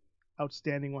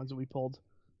outstanding ones that we pulled.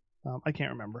 I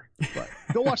can't remember, but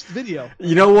go watch the video.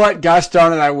 You know what? Gosh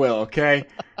darn it, I will. Okay.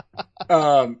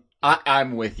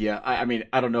 I'm with you. I mean,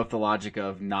 I don't know if the logic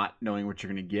of not knowing what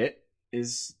you're going to get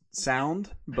is sound,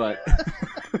 but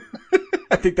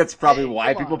I think that's probably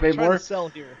why people pay more. To sell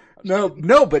here.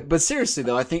 No, but seriously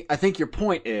though, I think your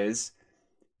point is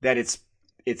that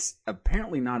it's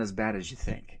apparently not as bad as you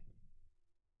think.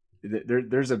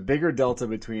 There's a bigger delta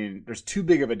between. There's too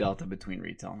big of a delta between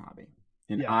retail and hobby,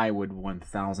 and I would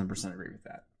 1,000% agree with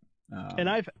that. And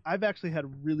I've actually had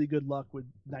really good luck with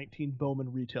 19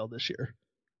 Bowman retail this year,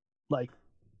 like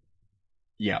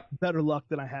better luck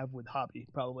than I have with hobby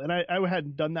probably. And I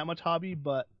hadn't done that much hobby,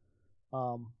 but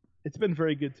it's been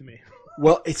very good to me.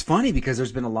 Well, it's funny because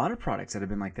there's been a lot of products that have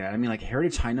been like that. I mean, like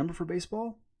Heritage High Number for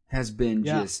baseball has been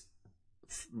just.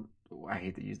 I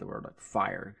hate to use the word like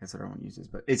fire. That's what everyone uses,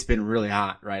 but it's been really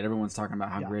hot, right? Everyone's talking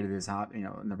about how great it is hot,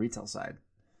 in the retail side.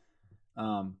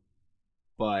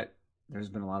 But there's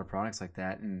been a lot of products like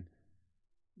that, and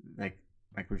like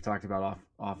we've talked about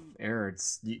off air,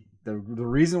 it's the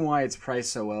reason why it's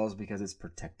priced so well is because it's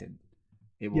protected.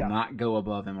 It will not go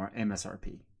above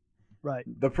MSRP. Right.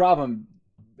 The problem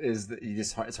is that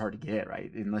it's hard to get,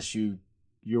 right? Unless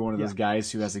you're one of those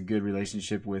guys who has a good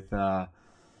relationship with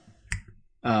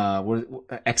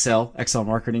XL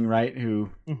Marketing, right? Who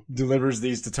delivers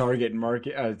these to Target and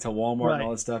Market to Walmart and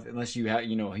all that stuff. Unless you have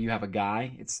you have a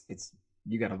guy, it's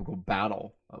you got to go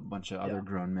battle a bunch of other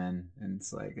grown men, and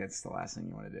it's like that's the last thing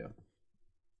you want to do.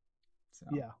 So,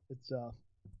 it's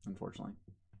unfortunately.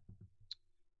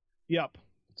 Yep.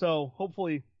 So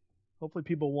hopefully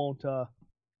people won't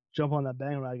jump on that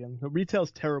bandwagon.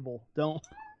 Retail's terrible.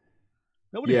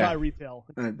 Nobody buy retail.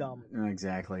 It's dumb.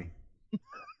 Exactly.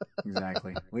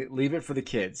 Exactly. Leave it for the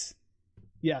kids.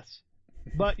 Yes,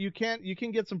 but you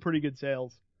can get some pretty good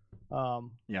sales.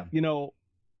 Yeah. You know,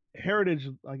 Heritage,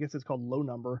 I guess it's called Low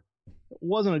Number. It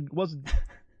wasn't an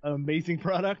amazing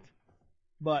product,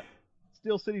 but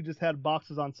Steel City just had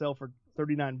boxes on sale for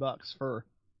 $39 for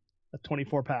a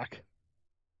 24 pack.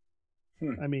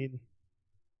 I mean,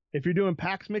 if you're doing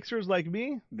PAX mixers like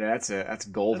me, that's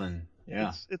golden.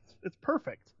 Yeah. It's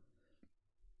perfect.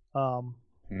 And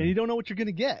you don't know what you're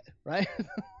gonna get, right?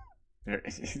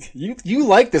 You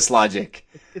like this logic.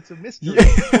 It's a mystery.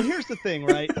 Well, here's the thing,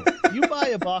 right? You buy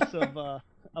a box of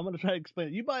I'm gonna try to explain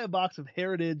it. You buy a box of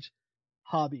Heritage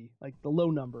Hobby, like the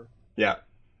Low Number. Yeah.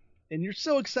 And you're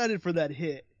so excited for that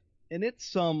hit, and it's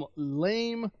some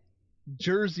lame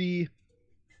Jersey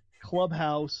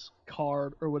clubhouse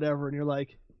card or whatever, and you're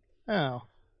like, oh,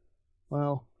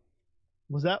 well,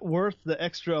 was that worth the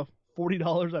extra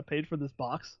 $40 I paid for this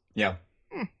box? Yeah.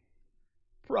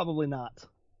 Probably not.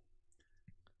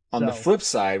 On the flip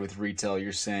side, with retail,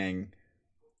 you're saying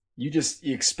you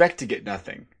expect to get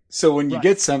nothing. So when you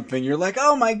get something, you're like,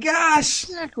 oh my gosh!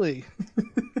 Exactly.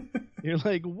 You're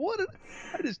like, what?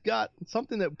 I just got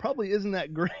something that probably isn't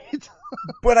that great.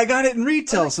 But I got it in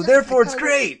retail, so therefore it's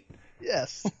great.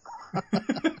 Yes.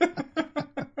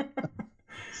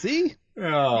 See?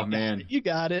 Oh, man. You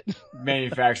got it.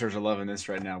 Manufacturers are loving this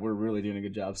right now. We're really doing a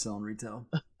good job selling retail.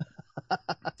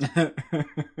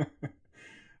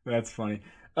 That's funny.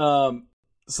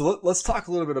 So let's talk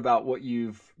a little bit about what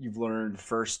you've learned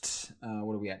first.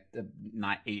 What are we at?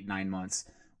 9 months.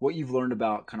 What you've learned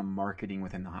about kind of marketing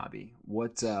within the hobby.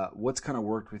 What's kind of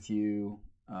worked with you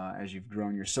as you've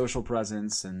grown your social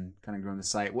presence and kind of grown the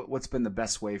site? What's been the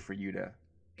best way for you to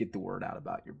get the word out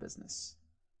about your business?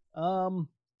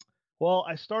 Well,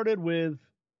 I started with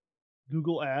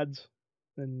Google Ads,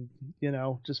 and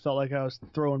just felt like I was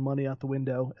throwing money out the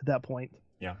window at that point.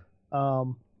 Yeah.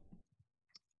 I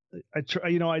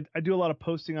do a lot of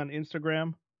posting on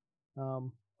Instagram.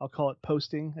 I'll call it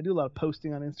posting. I do a lot of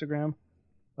posting on Instagram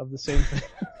of the same thing,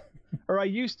 or I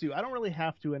used to. I don't really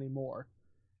have to anymore,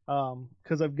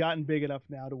 because I've gotten big enough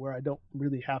now to where I don't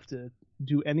really have to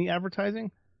do any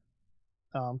advertising,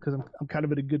 because I'm kind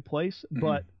of at a good place. Mm-hmm.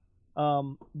 But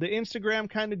the Instagram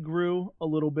kind of grew a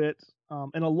little bit,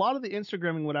 and a lot of the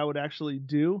Instagramming, what I would actually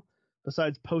do,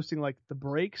 besides posting like the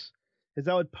breaks, is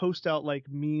I would post out like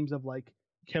memes of like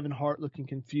Kevin Hart looking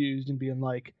confused and being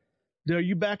like, are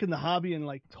you back in the hobby and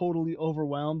like totally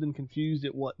overwhelmed and confused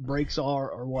at what breaks are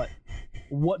or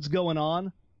what's going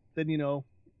on? Then,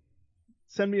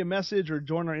 send me a message or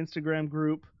join our Instagram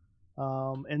group.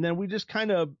 And then we just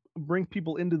kind of bring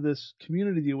people into this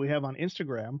community that we have on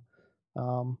Instagram.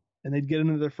 And they'd get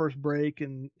into their first break,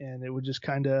 and it would just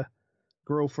kind of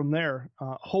grow from there.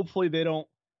 Hopefully they don't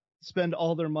spend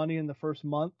all their money in the first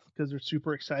month because they're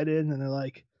super excited and they're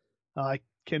like, I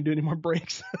can't do any more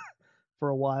breaks for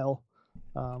a while.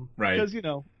 Right. Because, you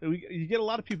get a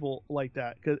lot of people like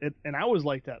that. And I was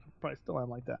like that. Probably still am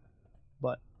like that.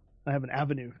 But I have an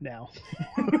avenue now.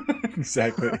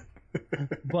 Exactly.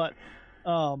 But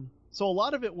so a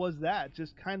lot of it was that,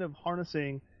 just kind of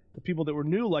harnessing the people that were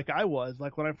new like I was.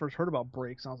 Like when I first heard about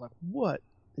breaks, I was like, what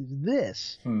is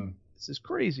this? This is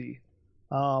crazy.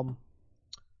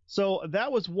 So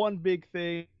that was one big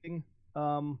thing.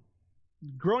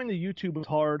 Growing the YouTube was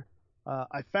hard.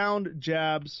 I found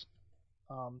Jabs.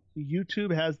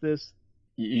 YouTube has this.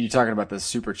 You're talking about the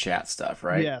super chat stuff,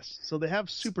 right? Yes. So they have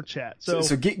super chat. So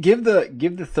give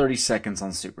the 30 seconds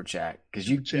on super chat, because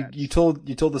you told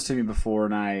this to me before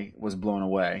and I was blown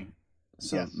away.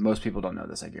 So yes. Most people don't know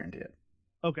this, I guarantee it.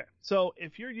 Okay. So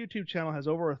if your YouTube channel has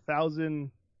over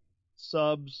 1,000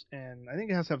 subs, and I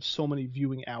think it has to have so many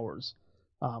viewing hours,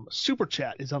 super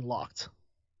chat is unlocked.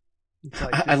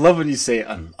 Like I love when you say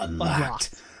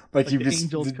unlocked. Like you've just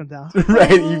angels come down. Right.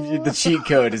 The cheat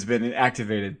code has been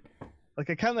activated.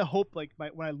 Like I kind of hope like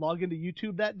when I log into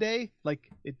YouTube that day, like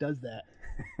it does that.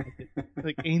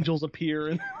 Like angels appear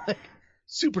and like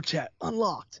super chat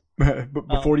unlocked. But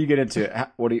before you get into it,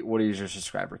 what is your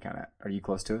subscriber count at? Are you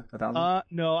close to 1,000?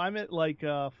 No, I'm at like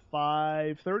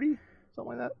 530,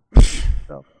 something like that.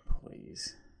 So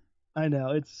please. I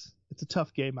know it's a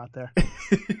tough game out there.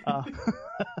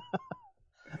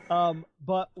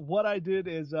 But what I did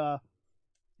is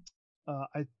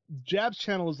Jab's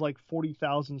channel is like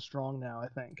 40,000 strong now, I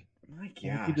think. My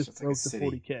gosh, he just broke the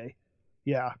 40K.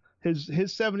 Yeah,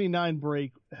 his 79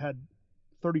 break had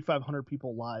 3,500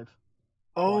 people live.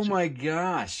 Oh watching. My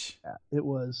gosh. Yeah, it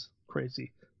was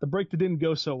crazy. The break that didn't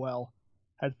go so well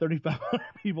had 3,500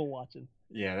 people watching.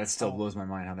 Yeah, that still blows my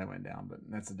mind how that went down, but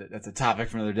that's a topic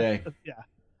for another day. Yeah.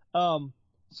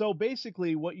 So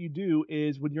basically what you do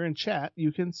is when you're in chat,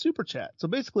 you can super chat. So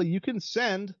basically you can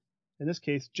send, in this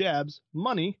case, Jabs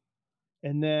money,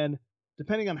 and then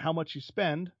depending on how much you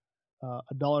spend,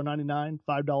 $1.99,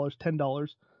 $5,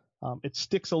 $10, it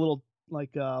sticks a little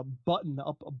like button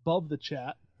up above the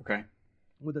chat. Okay.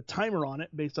 With a timer on it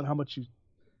based on how much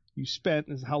you spent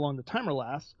and how long the timer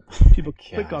lasts. People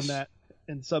click on that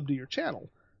and sub to your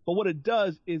channel. But what it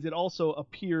does is it also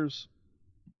appears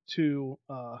to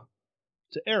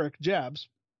Eric Jabs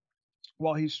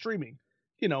while he's streaming.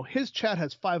 You know, his chat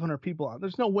has 500 people on.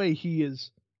 There's no way he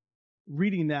is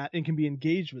reading that and can be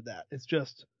engaged with that. It's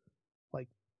just like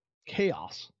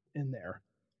chaos in there.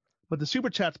 But the super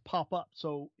chats pop up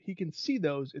so he can see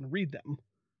those and read them.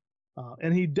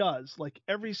 And he does, like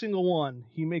every single one,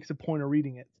 he makes a point of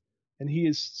reading it. And he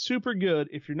is super good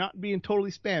if you're not being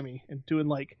totally spammy and doing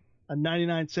like a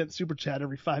 99-cent super chat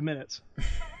every 5 minutes.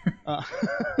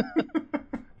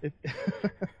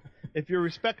 If you're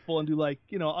respectful and do like,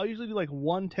 you know, I'll usually do like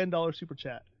one $10 super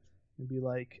chat and be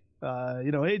like,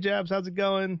 you know, hey Jabs, how's it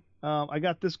going? I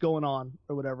got this going on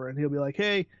or whatever. And he'll be like,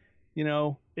 hey, you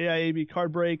know, AIAB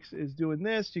Card Breaks is doing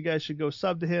this. You guys should go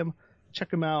sub to him,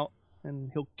 check him out, and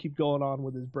he'll keep going on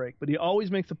with his break. But he always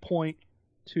makes a point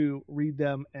to read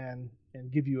them and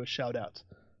give you a shout out.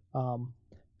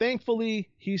 Thankfully,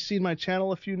 he's seen my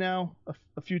channel a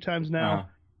few times now,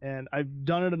 and I've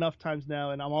done it enough times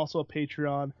now, and I'm also a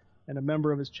Patreon and a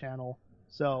member of his channel.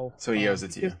 So he owes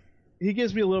it to you. He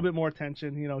gives me a little bit more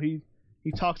attention. You know, he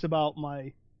talks about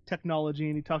my technology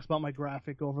and he talks about my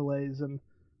graphic overlays and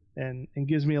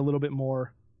gives me a little bit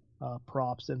more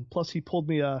props. And plus, he pulled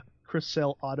me a Chris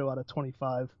Sale auto out of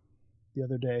 25 the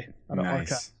other day out of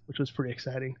Archive, which was pretty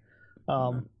exciting.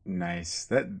 Nice.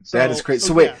 That is great.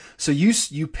 So wait, so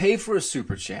you pay for a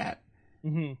super chat.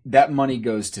 Mm-hmm. That money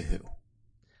goes to who?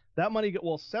 That money,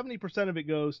 70% of it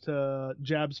goes to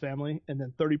Jab's family, and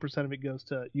then 30% of it goes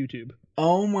to YouTube.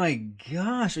 Oh my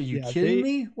gosh, are you kidding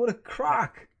me? What a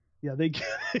crock! Yeah, they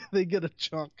get a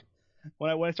chunk.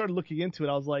 When I started looking into it,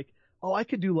 I was like, oh, I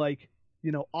could do like,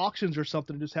 you know, auctions or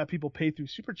something and just have people pay through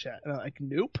super chat. And I'm like,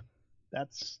 nope, that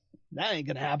ain't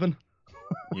gonna happen.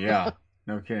 Yeah,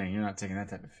 no kidding. You're not taking that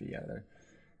type of fee out of there.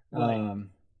 Right.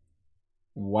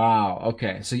 Wow.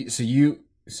 Okay. So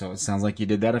it sounds like you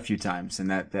did that a few times,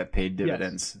 and that paid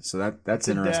dividends. Yes. So that's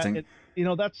interesting.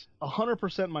 That's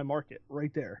 100% my market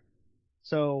right there.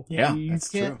 So yeah, you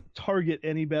can't target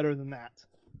any better than that.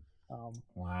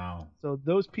 Wow. So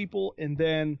those people, and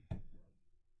then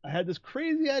I had this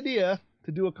crazy idea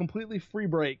to do a completely free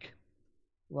break.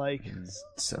 Like, it's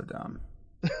so dumb.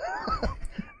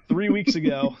 3 weeks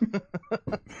ago.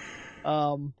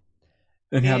 And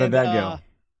how did that go?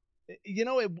 You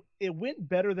know, it went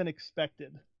better than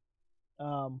expected.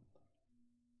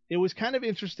 It was kind of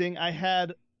interesting.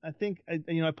 I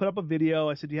put up a video.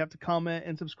 I said, you have to comment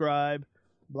and subscribe,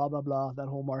 blah, blah, blah, that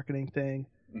whole marketing thing.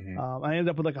 Mm-hmm. I ended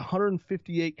up with like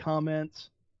 158 comments.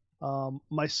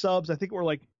 My subs, I think were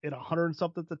like at 100 and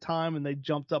something at the time, and they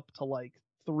jumped up to like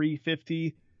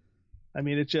 350. I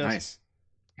mean, it just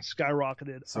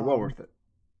skyrocketed. So well worth it.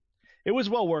 It was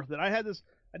well worth it. I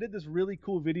did this really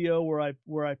cool video where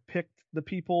I picked the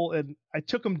people and I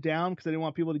took them down because I didn't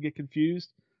want people to get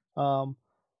confused.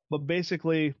 But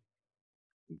basically,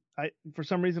 for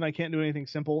some reason I can't do anything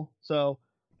simple. So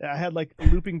I had like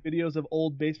looping videos of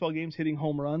old baseball games hitting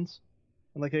home runs,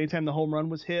 and like anytime the home run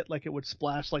was hit, like it would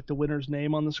splash like the winner's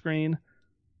name on the screen,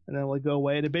 and then it would go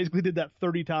away. And it basically did that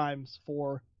 30 times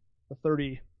for the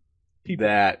 30 people.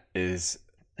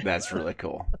 That's really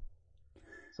cool.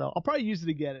 So I'll probably use it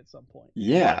again at some point.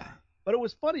 Yeah. But it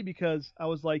was funny because I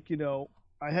was like, you know,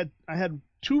 I had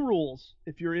two rules.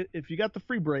 If you got the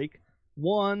free break,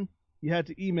 one, you had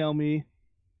to email me,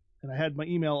 and I had my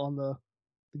email on the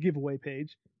giveaway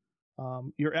page,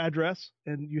 your address,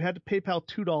 and you had to PayPal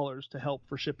 $2 to help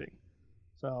for shipping.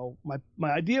 So my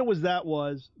idea was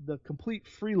the complete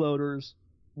freeloaders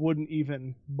wouldn't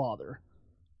even bother,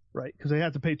 right? Because they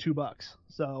had to pay $2.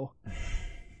 So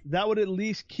that would at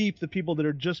least keep the people that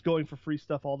are just going for free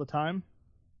stuff all the time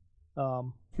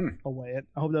away.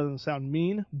 I hope that doesn't sound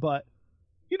mean, but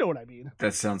you know what I mean.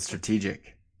 That sounds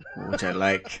strategic, which I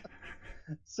like.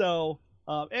 So,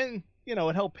 and you know,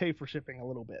 it helped pay for shipping a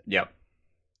little bit. Yep.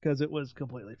 Because it was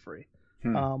completely free.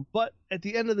 But at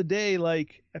the end of the day,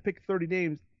 like I picked 30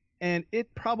 names, and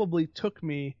it probably took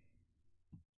me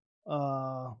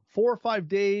 4 or 5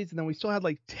 days, and then we still had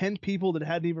like 10 people that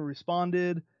hadn't even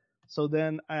responded. So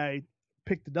then I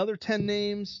picked another 10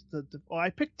 names. I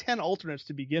picked 10 alternates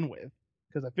to begin with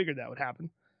because I figured that would happen.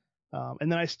 And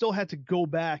then I still had to go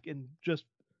back and just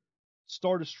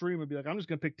start a stream and be like, I'm just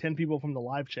going to pick 10 people from the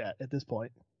live chat at this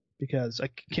point because I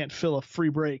can't fill a free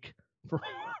break for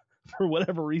for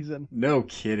whatever reason. No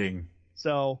kidding.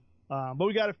 So, but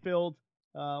we got it filled.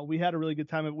 We had a really good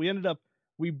time.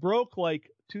 We broke like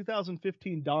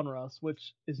 2015 Donruss,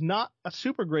 which is not a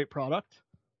super great product.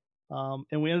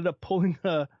 And we ended up pulling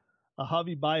a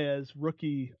Javi Baez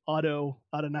rookie auto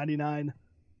out of 99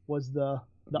 was the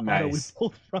Nice. auto we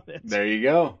pulled from it. There you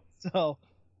go. So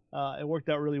it worked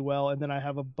out really well. And then I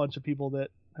have a bunch of people that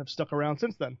have stuck around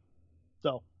since then.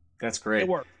 So that's great. It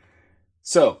worked.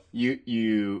 So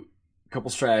you couple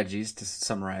strategies to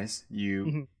summarize.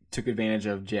 You took advantage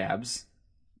of jabs,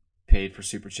 paid for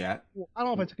super chat. Well, I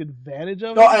don't know if I took advantage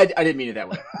of No, it. I didn't mean it that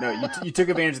way. No, you took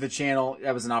advantage of the channel.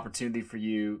 That was an opportunity for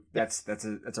you. That's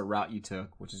a route you took,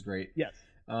 which is great. Yes.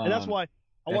 And that's why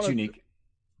that's unique.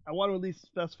 I want to at least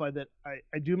specify that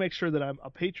I do make sure that I'm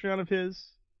a Patreon of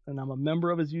his and I'm a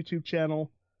member of his YouTube channel.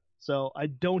 So I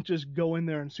don't just go in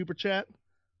there and super chat.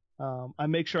 I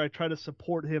make sure I try to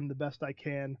support him the best I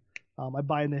can. I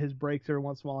buy into his breaks every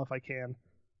once in a while if I can.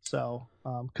 So,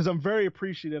 because I'm very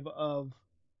appreciative of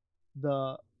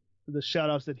the shout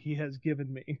outs that he has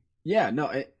given me. Yeah, no,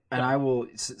 and I will,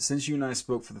 since you and I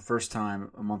spoke for the first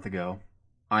time a month ago,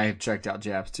 I have checked out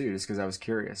Jabs too, just because I was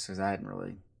curious, because I hadn't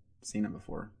really seen him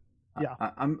before. Yeah.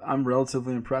 I'm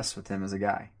relatively impressed with him as a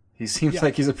guy. He seems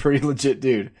like he's a pretty legit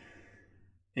dude.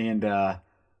 And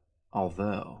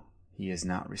although he has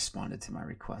not responded to my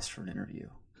request for an interview.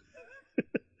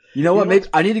 You know what? Maybe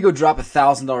I need to go drop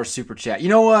 $1,000 super chat. You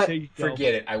know what?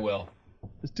 Forget it. I will.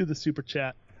 Let's do the super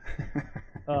chat.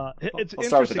 It's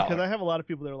interesting because I have a lot of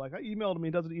people that are like, I emailed him,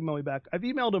 he doesn't email me back. I've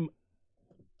emailed him.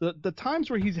 The times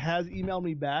where he has emailed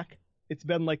me back, it's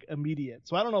been like immediate.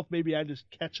 So I don't know if maybe I just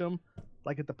catch him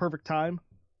like at the perfect time,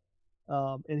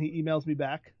 and he emails me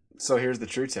back. So here's the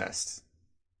true test.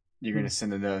 You're going to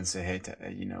send a note and say, hey,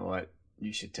 you know what?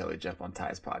 You should totally jump on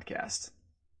Ty's podcast.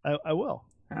 I will.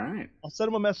 All right. I'll send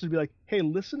him a message and be like, hey,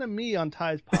 listen to me on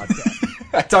Ty's podcast.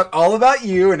 I talk all about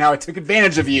you and how I took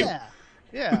advantage of you.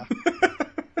 Yeah.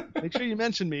 Make sure you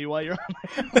mention me while you're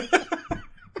on my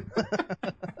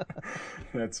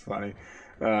That's funny.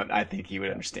 I think he would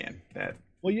understand that.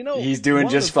 Well, you know, he's doing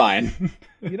just fine.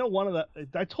 You know,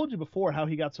 I told you before how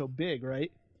he got so big,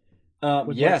 right?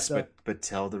 Yes, but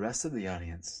tell the rest of the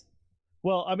audience.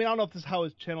 Well, I mean, I don't know if this is how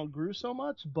his channel grew so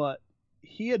much, but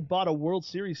he had bought a World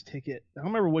Series ticket. I don't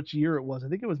remember which year it was. I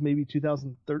think it was maybe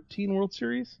 2013 World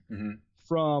Series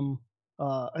from,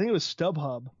 I think it was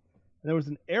StubHub. And there was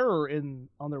an error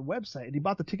on their website, and he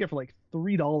bought the ticket for like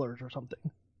 $3 or something.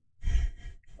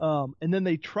 And then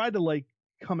they tried to like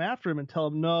come after him and tell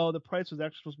him, no, the price was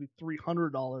actually supposed to be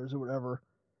 $300 or whatever.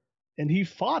 And he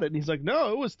fought it, and he's like,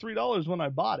 no, it was $3 when I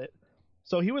bought it.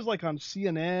 So he was like on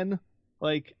CNN,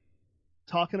 like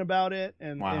talking about it,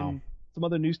 and some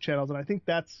other news channels, and I think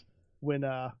that's when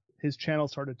his channel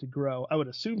started to grow. I would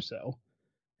assume so.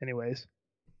 Anyways,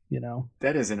 you know.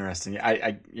 That is interesting.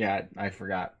 I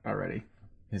forgot already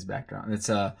his background. It's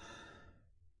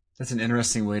that's an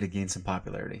interesting way to gain some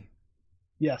popularity.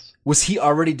 Yes. Was he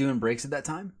already doing breaks at that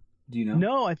time? Do you know?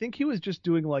 No, I think he was just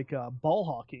doing like ball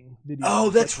hawking videos. Oh,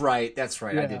 that's right. That's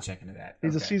right. Yeah. I did check into that.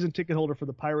 He's a season ticket holder for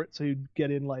the Pirates, so he'd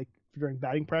get in like during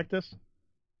batting practice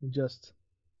and just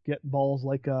get balls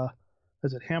like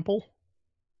is it Hampel?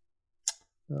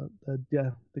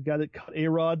 The guy that caught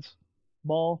A-Rod's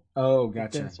ball. Oh,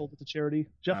 gotcha. Then sold it to charity.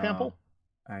 Jeff Hampel?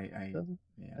 I think that's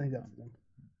his name.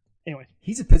 Anyway.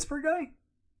 He's a Pittsburgh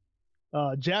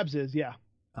guy? Jabs is, yeah.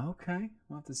 Okay.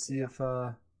 We'll have to see if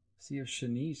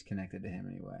Shanice's connected to him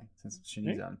anyway, since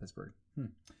Shanice's out in Pittsburgh. There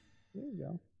you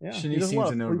go. Yeah. Shanice he does a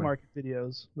lot of flea market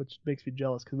videos, which makes me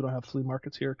jealous because we don't have flea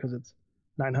markets here because it's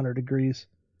 900 degrees.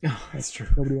 Oh, that's true.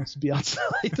 Nobody wants to be outside.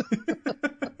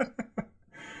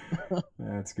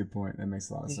 That's a good point. That makes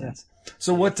a lot of sense.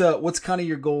 So what's kind of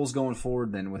your goals going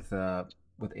forward then with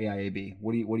AIAB?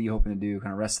 What are you hoping to do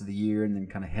kind of rest of the year and then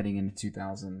kind of heading into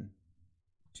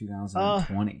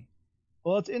 2020?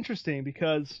 Well, it's interesting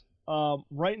because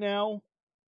right now,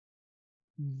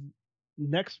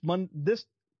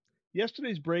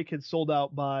 yesterday's break had sold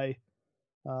out by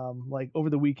like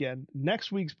over the weekend.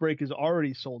 Next week's break is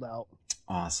already sold out.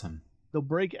 Awesome. The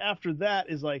break after that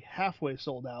is like halfway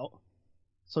sold out.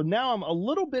 So now I'm a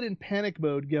little bit in panic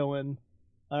mode going,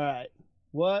 all right,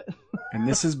 what? And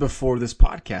this is before this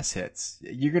podcast hits.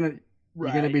 You're gonna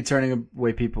be turning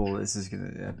away people.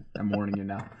 I'm warning you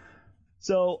now.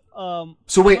 So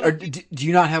wait, do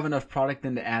you not have enough product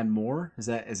then to add more? Is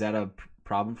that a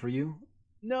problem for you?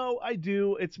 No, I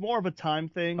do. It's more of a time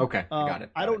thing. Okay, got it.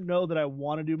 I don't know that I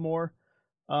want to do more.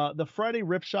 The Friday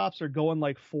rip shops are going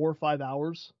like 4 or 5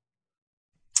 hours.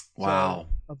 Wow.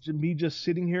 So, of me just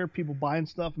sitting here, people buying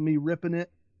stuff, and me ripping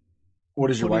it. What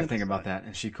does your putting wife it think aside. about that?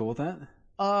 Is she cool with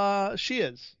that? She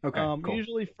is. Okay, cool.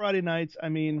 Usually Friday nights. I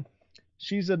mean,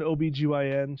 she's an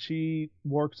OBGYN. She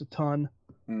works a ton.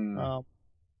 Mm. Um,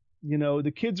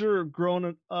 the kids are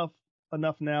grown up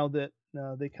enough now that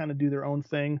they kind of do their own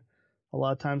thing a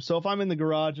lot of times. So if I'm in the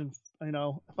garage and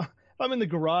if I'm in the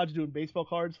garage doing baseball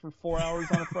cards for 4 hours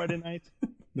on a Friday night,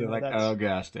 They're like, that's oh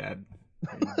gosh, Dad,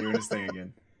 he's doing his thing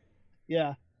again.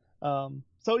 yeah. So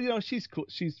she's cool.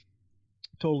 She's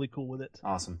totally cool with it.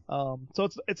 Awesome. So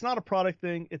it's not a product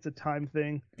thing. It's a time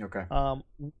thing. Okay.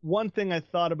 One thing I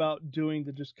thought about doing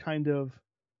to just kind of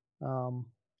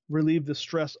relieve the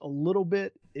stress a little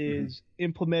bit is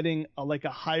implementing like a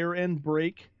higher end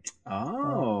break.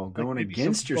 Oh, like going maybe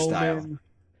against some your Bowman. style.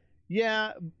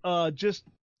 Yeah, just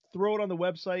throw it on the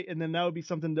website, and then that would be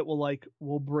something that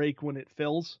will break when it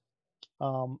fills,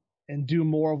 and do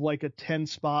more of like a 10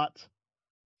 spot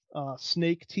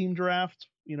snake team draft.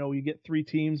 You get 3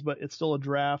 teams, but it's still a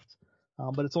draft.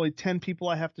 But it's only 10 people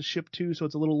I have to ship to, so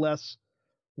it's a little less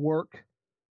work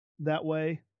that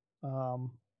way.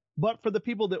 But for the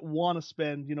people that want to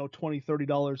spend, $20,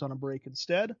 $30 on a break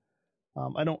instead,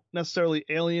 I don't necessarily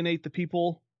alienate the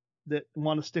people that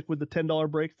want to stick with the $10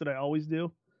 breaks that I always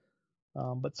do.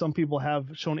 But some people have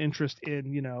shown interest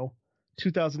in,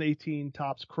 2018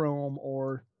 Topps Chrome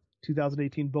or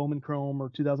 2018 Bowman Chrome or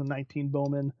 2019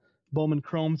 Bowman. Bowman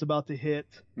Chrome's about to hit.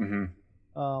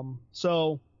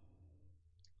 So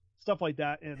stuff like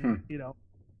that. And,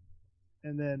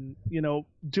 and then,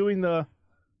 doing the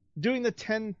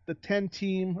 10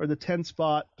 team or the 10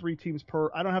 spot, 3 teams per,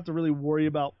 I don't have to really worry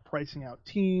about pricing out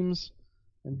teams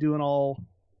and doing all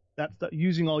that stuff,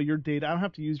 using all your data. I don't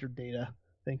have to use your data.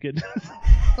 Thank goodness.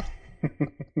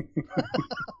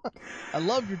 I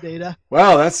love your data.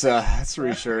 Wow, that's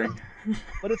reassuring.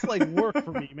 But it's like work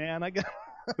for me, man. I got.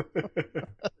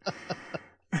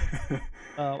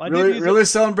 Really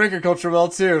selling breaker culture well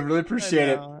too. Really appreciate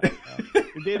it.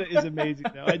 Your data is amazing.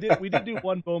 Though. We did do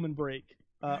one Bowman break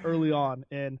early on,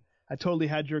 and I totally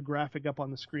had your graphic up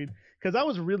on the screen because I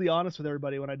was really honest with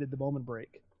everybody when I did the Bowman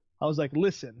break. I was like,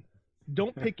 listen,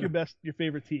 don't pick your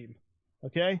favorite team,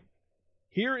 okay?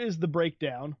 Here is the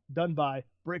breakdown done by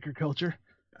Breaker Culture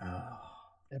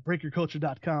at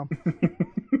breakerculture.com.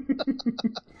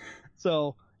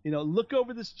 So, look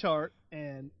over this chart,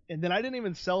 and then I didn't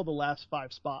even sell the last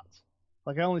 5 spots.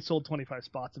 Like, I only sold 25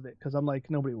 spots of it because I'm like,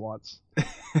 nobody wants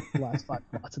the last 5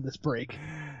 spots of this break.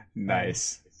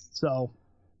 Nice. So,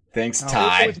 thanks,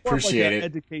 Ty. It's more Appreciate like it.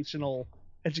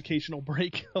 educational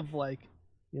break of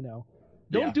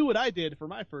don't do what I did for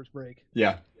my first break.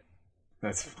 Yeah,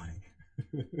 that's funny.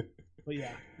 But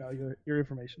yeah, no, your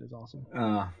information is awesome.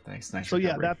 Thanks. Nice. So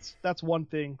recovery. yeah, that's one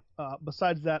thing.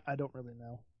 Besides that, I don't really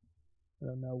know. I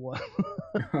don't know what.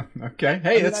 Okay.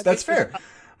 Hey, that's fair.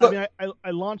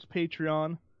 I launched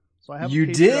Patreon, so I have. You a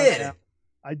Patreon did. Now.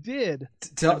 I did.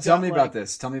 Tell me about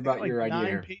this. Tell me about your idea 9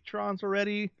 here. patrons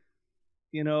already.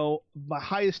 My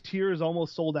highest tier is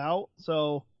almost sold out,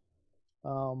 so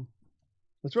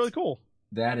it's really cool.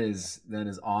 That is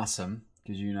awesome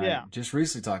because you and I just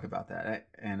recently talked about that.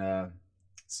 And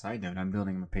side note, I'm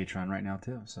building a Patreon right now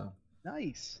too. So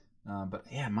nice. But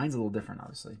yeah, mine's a little different,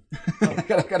 obviously. I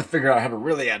gotta figure out how to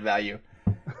really add value.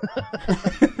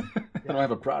 I don't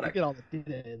have a product. Get all the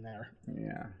data in there.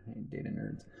 Yeah, data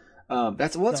nerds.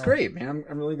 That's great, man.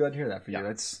 I'm really glad to hear that for you.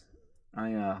 I'm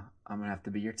gonna have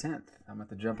to be your 10th. I'm gonna have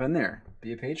to jump in there,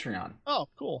 be a Patreon. Oh,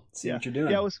 cool. See what you're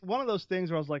doing. Yeah, it was one of those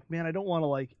things where I was like, man, I don't want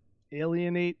to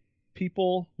alienate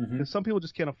people because some people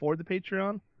just can't afford the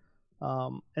Patreon.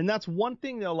 And that's one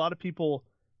thing that a lot of people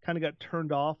kind of got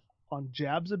turned off on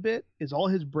Jabs a bit is all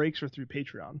his breaks are through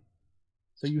Patreon.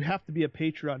 So you have to be a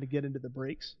Patreon to get into the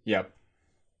breaks. Yep.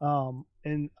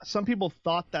 And some people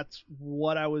thought that's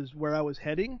where I was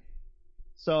heading.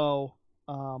 So,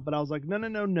 but I was like,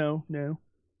 no.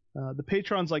 The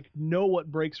patrons know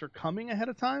what breaks are coming ahead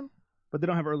of time, but they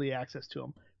don't have early access to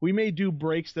them. We may do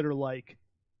breaks that are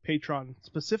Patreon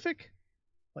specific,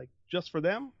 just for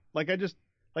them. We're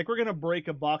gonna break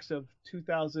a box of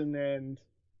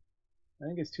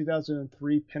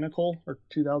 2003 Pinnacle or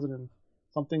 2000 and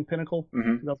something Pinnacle,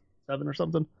 2007 or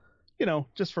something.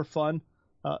 Just for fun.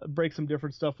 Break some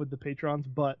different stuff with the patrons,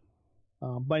 but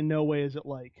by no way is it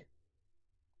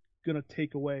gonna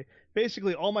take away.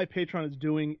 Basically, all my Patreon is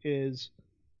doing is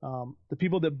the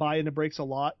people that buy into breaks a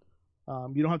lot.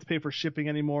 You don't have to pay for shipping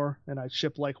anymore, and I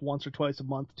ship once or twice a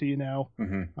month to you now.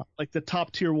 The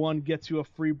top tier one gets you a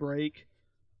free break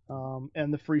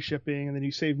and the free shipping, and then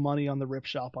you save money on the rip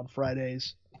shop on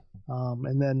Fridays.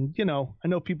 And then I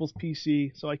know people's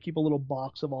PC, so I keep a little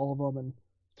box of all of them and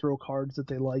throw cards that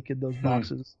they like in those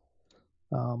boxes.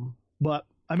 But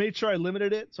I made sure I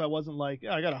limited it, so I wasn't like,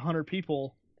 I got 100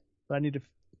 people that I need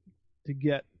to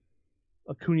get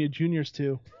Acuna Juniors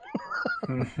to.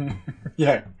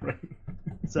 Yeah. Right.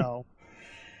 So.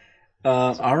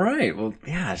 All right. Well,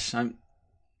 gosh,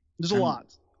 There's a lot.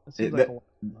 It seems like a lot.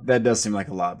 That does seem like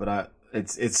a lot, but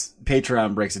it's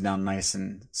Patreon breaks it down nice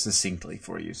and succinctly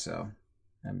for you, so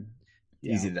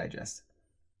easy to digest.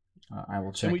 I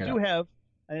will check. And we do have.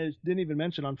 I didn't even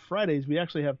mention on Fridays we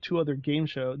actually have two other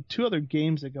games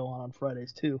that go on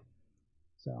Fridays too.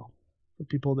 So for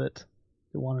people that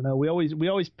want to know, we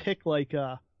always pick like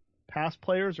past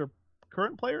players or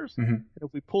current players. Mm-hmm. And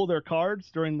if we pull their cards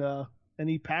during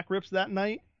any pack rips that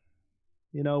night,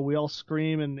 we all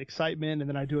scream in excitement, and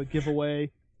then I do a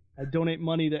giveaway. I donate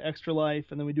money to Extra Life,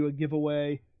 and then we do a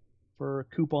giveaway for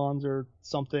coupons or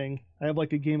something. I have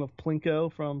like a game of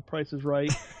Plinko from Price is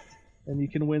Right, and you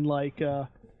can win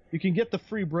you can get the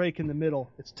free break in the middle.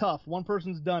 It's tough. One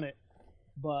person's done it,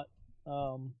 but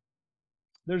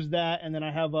there's that, and then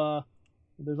I have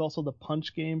there's also the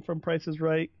Punch game from Price is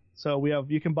Right. So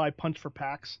you can buy Punch for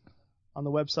packs on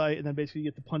the website, and then basically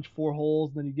you get to punch 4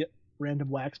 holes, and then you get random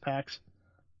wax packs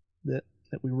that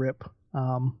we rip.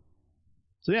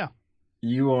 So yeah.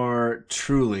 You are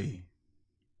truly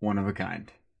one of a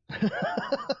kind.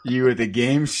 You are the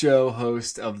game show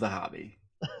host of the hobby.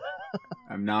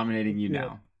 I'm nominating you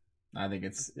now. I think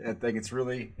it's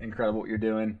really incredible what you're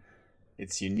doing.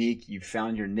 It's unique. You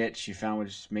found your niche. You found what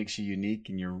makes you unique,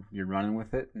 and you're running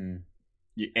with it, and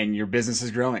your business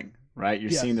is growing. Right,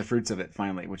 you're seeing the fruits of it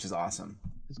finally, which is awesome.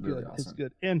 It's really good. Awesome. It's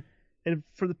good. And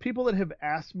for the people that have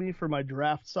asked me for my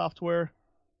draft software,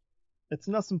 it's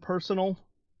nothing personal,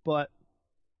 but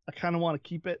I kind of want to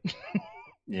keep it.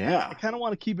 Yeah. I kind of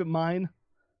want to keep it mine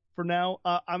for now.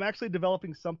 I'm actually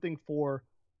developing something for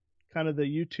kind of the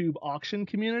YouTube auction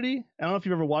community. I don't know if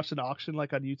you've ever watched an auction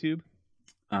like on YouTube.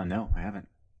 No, I haven't.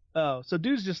 Oh, so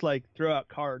dudes just like throw out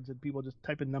cards and people just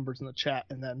type in numbers in the chat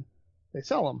and then they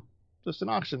sell them. Just an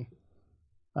auction.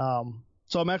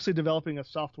 So I'm actually developing a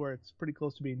software. It's pretty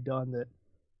close to being done that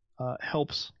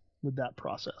helps with that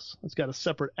process. It's got a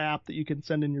separate app that you can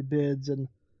send in your bids, and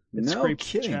it scrapes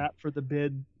the chat for the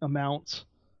bid amounts.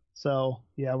 So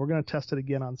yeah, we're gonna test it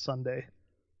again on Sunday.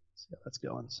 See how that's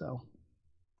going. So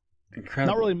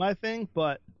incredible. Not really my thing,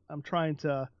 but I'm trying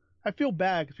to. I feel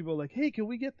bad because people are like, "Hey, can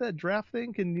we get that draft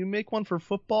thing? Can you make one for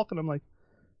football?" And I'm like,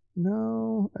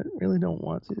 "No, I really don't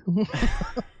want to."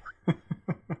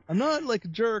 I'm not like a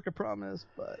jerk, I promise,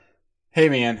 but hey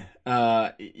man,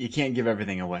 you can't give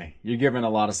everything away. You're giving a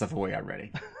lot of stuff away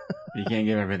already. You can't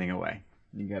give everything away.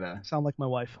 You gotta sound like my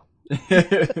wife.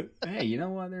 Hey, you know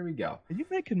what? There we go. Are you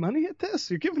making money at this?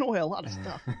 You're giving away a lot of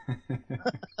stuff.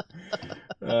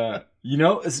 But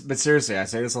seriously, I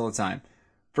say this all the time.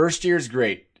 First year's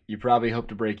great. You probably hope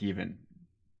to break even,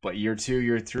 but year 2,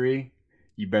 year 3,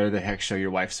 you better the heck show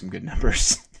your wife some good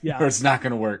numbers. Yeah, or it's not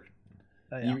going to work.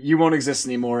 Yeah. You won't exist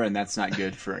anymore, and that's not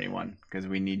good for anyone because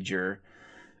we need your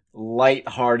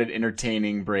light-hearted,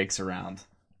 entertaining breaks around.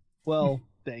 Well,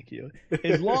 thank you.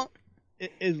 As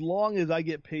long as I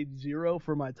get paid 0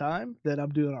 for my time, then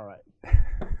I'm doing all right.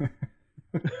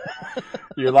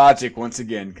 Your logic once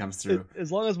again comes through.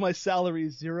 As long as my salary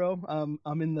is 0,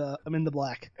 I'm in the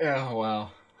black. Oh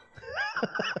wow.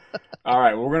 All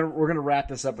right, well, we're gonna wrap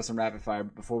this up with some rapid fire.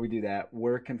 Before we do that,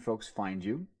 where can folks find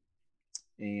you?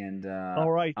 And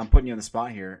all right, I'm putting you on the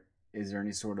spot here. Is there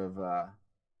any sort of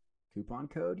coupon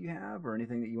code you have, or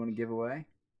anything that you want to give away?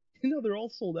 They're all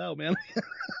sold out, man.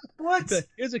 What?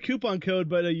 Here's a coupon code,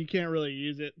 but you can't really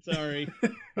use it. Sorry. All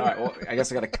right, well, I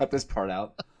guess I got to cut this part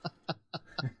out.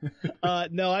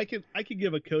 No, I could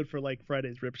give a code for like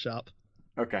Friday's Rip Shop.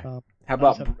 Okay. How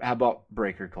about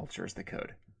Breaker Culture is the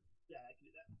code? Yeah, I can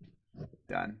do that.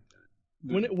 Done.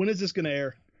 When is this gonna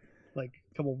air? Like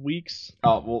a couple weeks?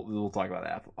 Oh, we'll talk about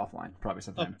that offline. Probably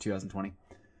sometime 2020.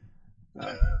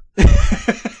 I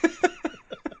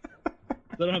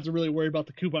don't have to really worry about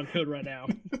the coupon code right now.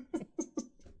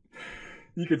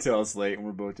 You can tell it's late and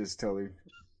we're both just totally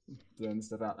throwing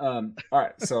stuff out. All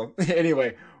right. So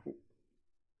anyway,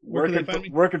 where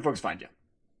can folks find you?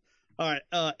 All right.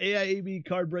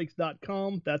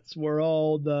 AIABcardbreaks.com. That's where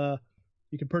you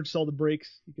can purchase all the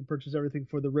breaks. You can purchase everything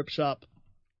for the Rip Shop.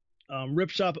 Rip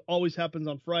Shop always happens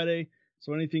on Friday.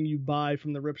 So anything you buy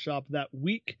from the Rip Shop that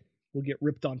week will get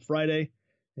ripped on Friday,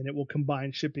 and it will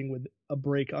combine shipping with a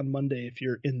break on Monday if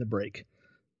you're in the break.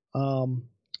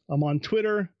 I'm on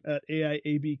Twitter at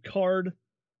AIABcard,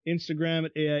 Instagram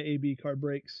at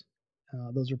AIABcardbreaks.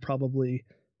 Those are probably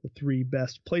the 3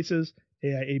 best places.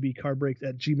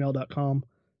 AIABcardbreaks@gmail.com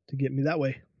to get me that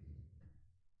way.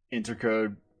 Enter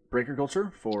code Breaker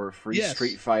Culture for free Yes.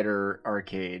 Street Fighter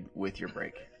arcade with your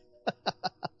break.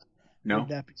 No? Wouldn't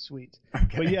that be sweet?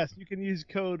 Okay. But yes, you can use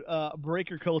code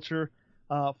Breaker Culture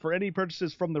for any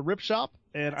purchases from the Rip Shop,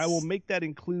 and I will make that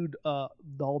include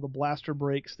all the blaster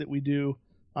breaks that we do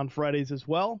on Fridays as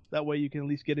well. That way you can at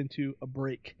least get into a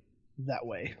break that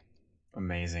way.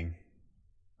 Amazing.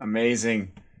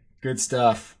 Good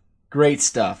stuff. Great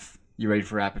stuff. You ready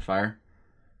for rapid fire?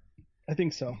 I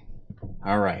think so.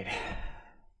 All right.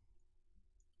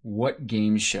 What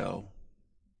game show,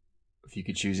 if you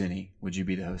could choose any, would you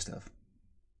be the host of?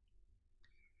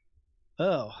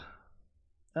 Oh.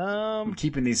 I'm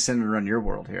keeping these centered around your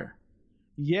world here.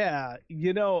 Yeah,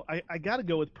 I got to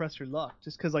go with Press Your Luck,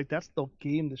 just because that's the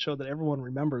game, the show that everyone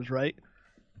remembers, right?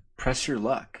 Press Your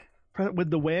Luck.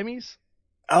 With the whammies.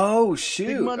 Oh, shoot.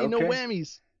 Big money, okay. no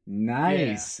whammies.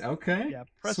 Nice. Yeah. Okay. Yeah,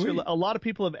 Press Your Luck. A lot of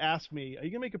people have asked me, are you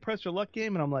going to make a Press Your Luck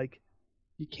game? And I'm like,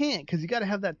 you can't, because you got to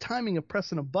have that timing of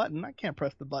pressing a button. I can't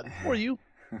press the button for you.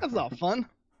 That's not fun.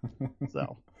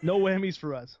 So, no whammies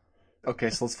for us.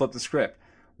 Okay, so let's flip the script.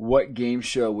 What game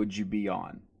show would you be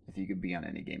on if you could be on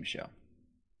any game show?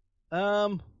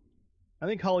 I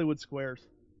think Hollywood Squares.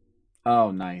 Oh,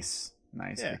 nice.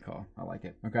 Yeah. Good call. I like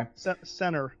it. Okay.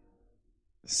 Center.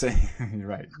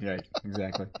 Right,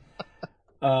 exactly.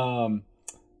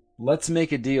 Let's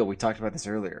make a deal. We talked about this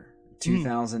earlier.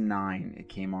 2009, it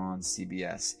came on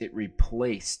CBS. It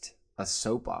replaced a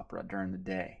soap opera during the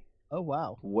day. Oh,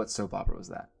 wow. What soap opera was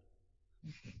that?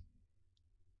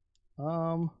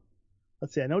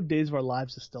 Let's see. I know Days of Our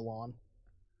Lives is still on.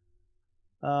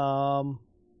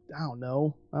 I don't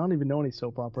know. I don't even know any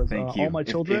soap operas. Thank you. All My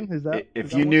Children?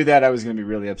 If you knew that, I was going to be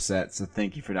really upset. So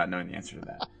thank you for not knowing the answer to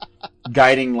that.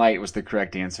 Guiding Light was the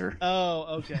correct answer.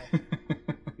 Oh, okay.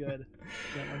 Good.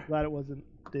 Yeah, I'm glad it wasn't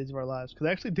Days of Our Lives, because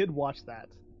I actually did watch that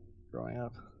growing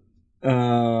up.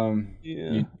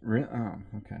 Yeah.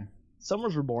 Okay.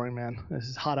 Summers were boring, man. This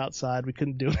is hot outside. We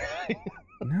couldn't do anything.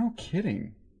 No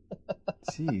kidding.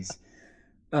 Jeez.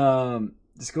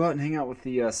 Just go out and hang out with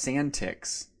the sand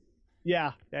ticks.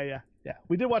 Yeah.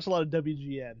 We did watch a lot of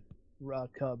WGN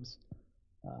Cubs.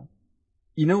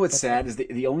 You know what's sad is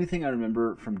the only thing I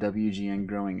remember from WGN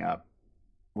growing up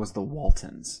was the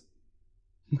Waltons.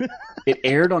 It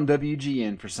aired on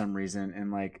WGN for some reason, and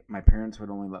my parents would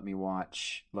only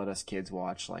let us kids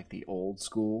watch the old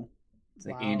school. It's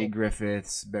like Andy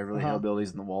Griffiths, Beverly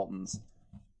Hillbillies, and the Waltons.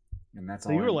 And that's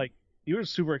all. You were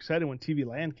super excited when TV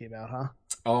Land came out, huh?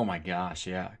 Oh my gosh,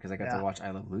 yeah, because I got to watch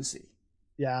I Love Lucy.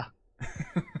 Yeah.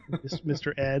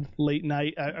 Mr. Ed, late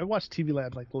night. I watched TV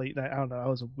Land late night. I don't know. I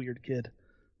was a weird kid,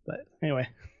 but anyway.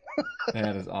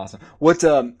 That is awesome. What's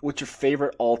your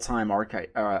favorite all-time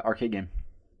arcade game?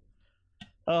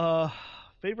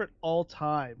 Favorite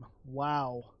all-time.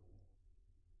 Wow.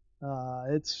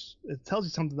 It tells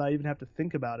you something that I even have to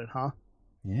think about it, huh?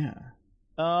 Yeah.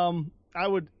 I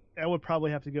would probably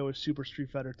have to go with Super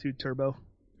Street Fighter 2 Turbo.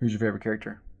 Who's your favorite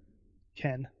character?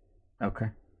 Ken.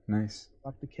 Okay. Nice.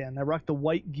 Rock the Ken. I rock the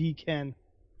white gi Ken.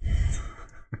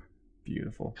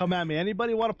 Beautiful. Come at me.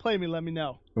 Anybody want to play me? Let me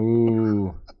know.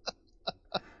 Ooh.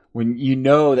 When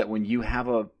you have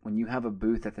a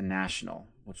booth at the National,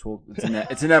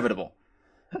 it's inevitable,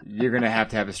 you're gonna have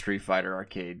to have a Street Fighter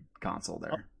arcade console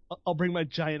there. I'll bring my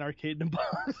giant arcade in a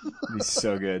box. It'd be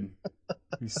so good.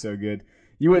 It'd be so good.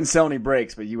 You wouldn't sell any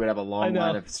breaks, but you would have a long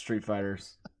line of Street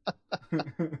Fighters.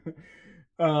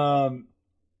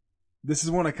 This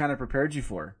is one I kind of prepared you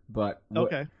for, but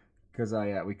okay, because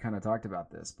we kind of talked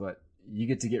about this, but you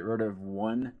get to get rid of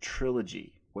one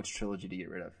trilogy. Which trilogy do you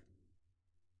get rid of?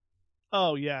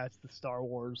 Oh yeah, it's the Star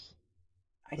Wars.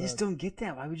 I just don't get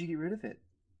that. Why would you get rid of it?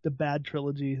 The bad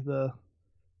trilogy.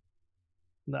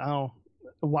 No.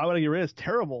 Why would I get rid of it? It's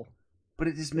terrible. But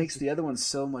it just makes the other one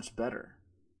so much better.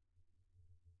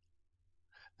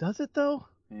 Does it though?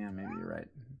 Yeah, maybe you're right.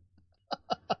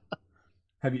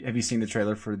 Have you seen the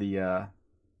trailer for the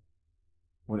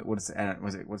what is it?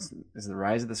 Is it the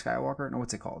Rise of the Skywalker? No,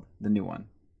 what's it called? The new one.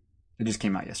 It just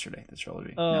came out yesterday. The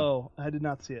trilogy. Oh, no. I did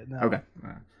not see it. No. Okay.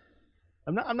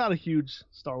 I'm not a huge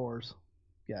Star Wars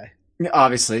guy. Yeah,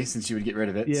 obviously, since you would get rid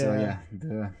of it. Yeah. So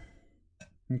yeah.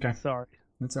 Okay. Sorry.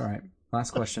 That's all right.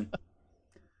 Last question.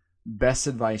 Best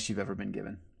advice you've ever been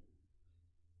given?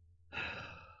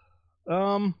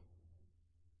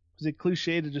 Is it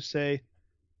cliche to just say,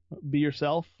 be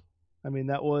yourself? I mean,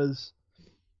 that was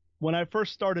when I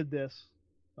first started this.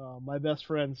 My best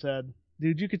friend said,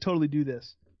 "Dude, you could totally do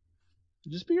this.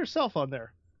 Just be yourself on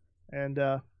there, and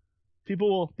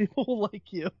people will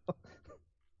like you."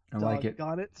 I like it.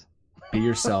 Got it. Be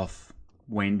yourself,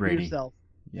 Wayne Brady. Be yourself.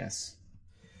 Yes.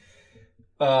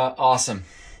 Awesome.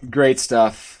 Great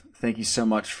stuff. thank you so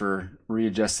much for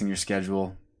readjusting your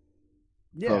schedule.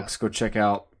 Yeah. Folks, go check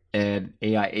out Ed,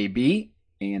 AIAB,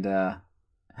 and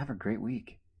have a great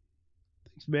week.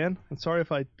 Thanks, man. I'm sorry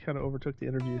if I kind of overtook the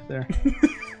interview there.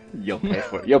 You'll pay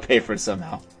for it. You'll pay for it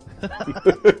somehow.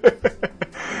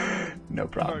 No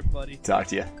problem. All right, buddy. Talk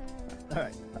to you. All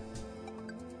right.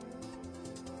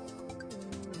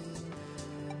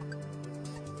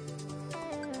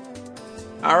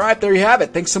 All right, there you have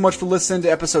it. Thanks so much for listening to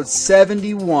episode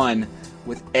 71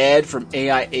 with Ed from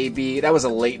AIAB. That was a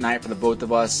late night for the both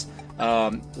of us.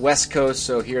 West Coast,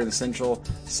 so here in the central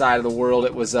side of the world,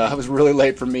 it was really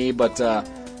late for me, but I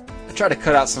tried to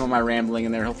cut out some of my rambling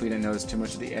in there. Hopefully you didn't notice too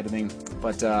much of the editing.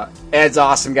 But Ed's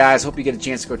awesome, guys. Hope you get a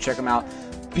chance to go check him out.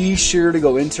 Be sure to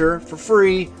go enter for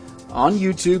free on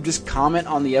YouTube. Just comment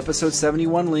on the episode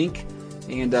 71 link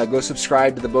and go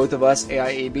subscribe to the both of us,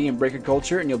 AIAB and Breaker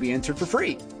Culture, and you'll be entered for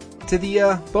free to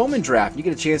the Bowman Draft. You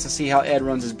get a chance to see how Ed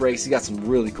runs his breaks. He's got some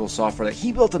really cool software that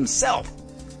he built himself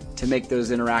to make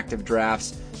those interactive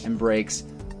drafts and breaks.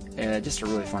 Just a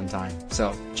really fun time.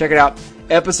 So check it out.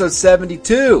 Episode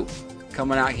 72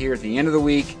 coming out here at the end of the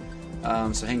week.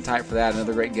 So hang tight for that.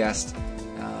 Another great guest.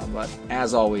 But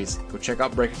as always, go check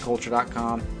out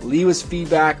breakerculture.com. Leave us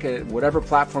feedback at whatever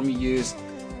platform you use.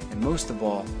 And most of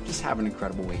all, just have an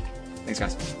incredible week. Thanks,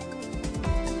 guys.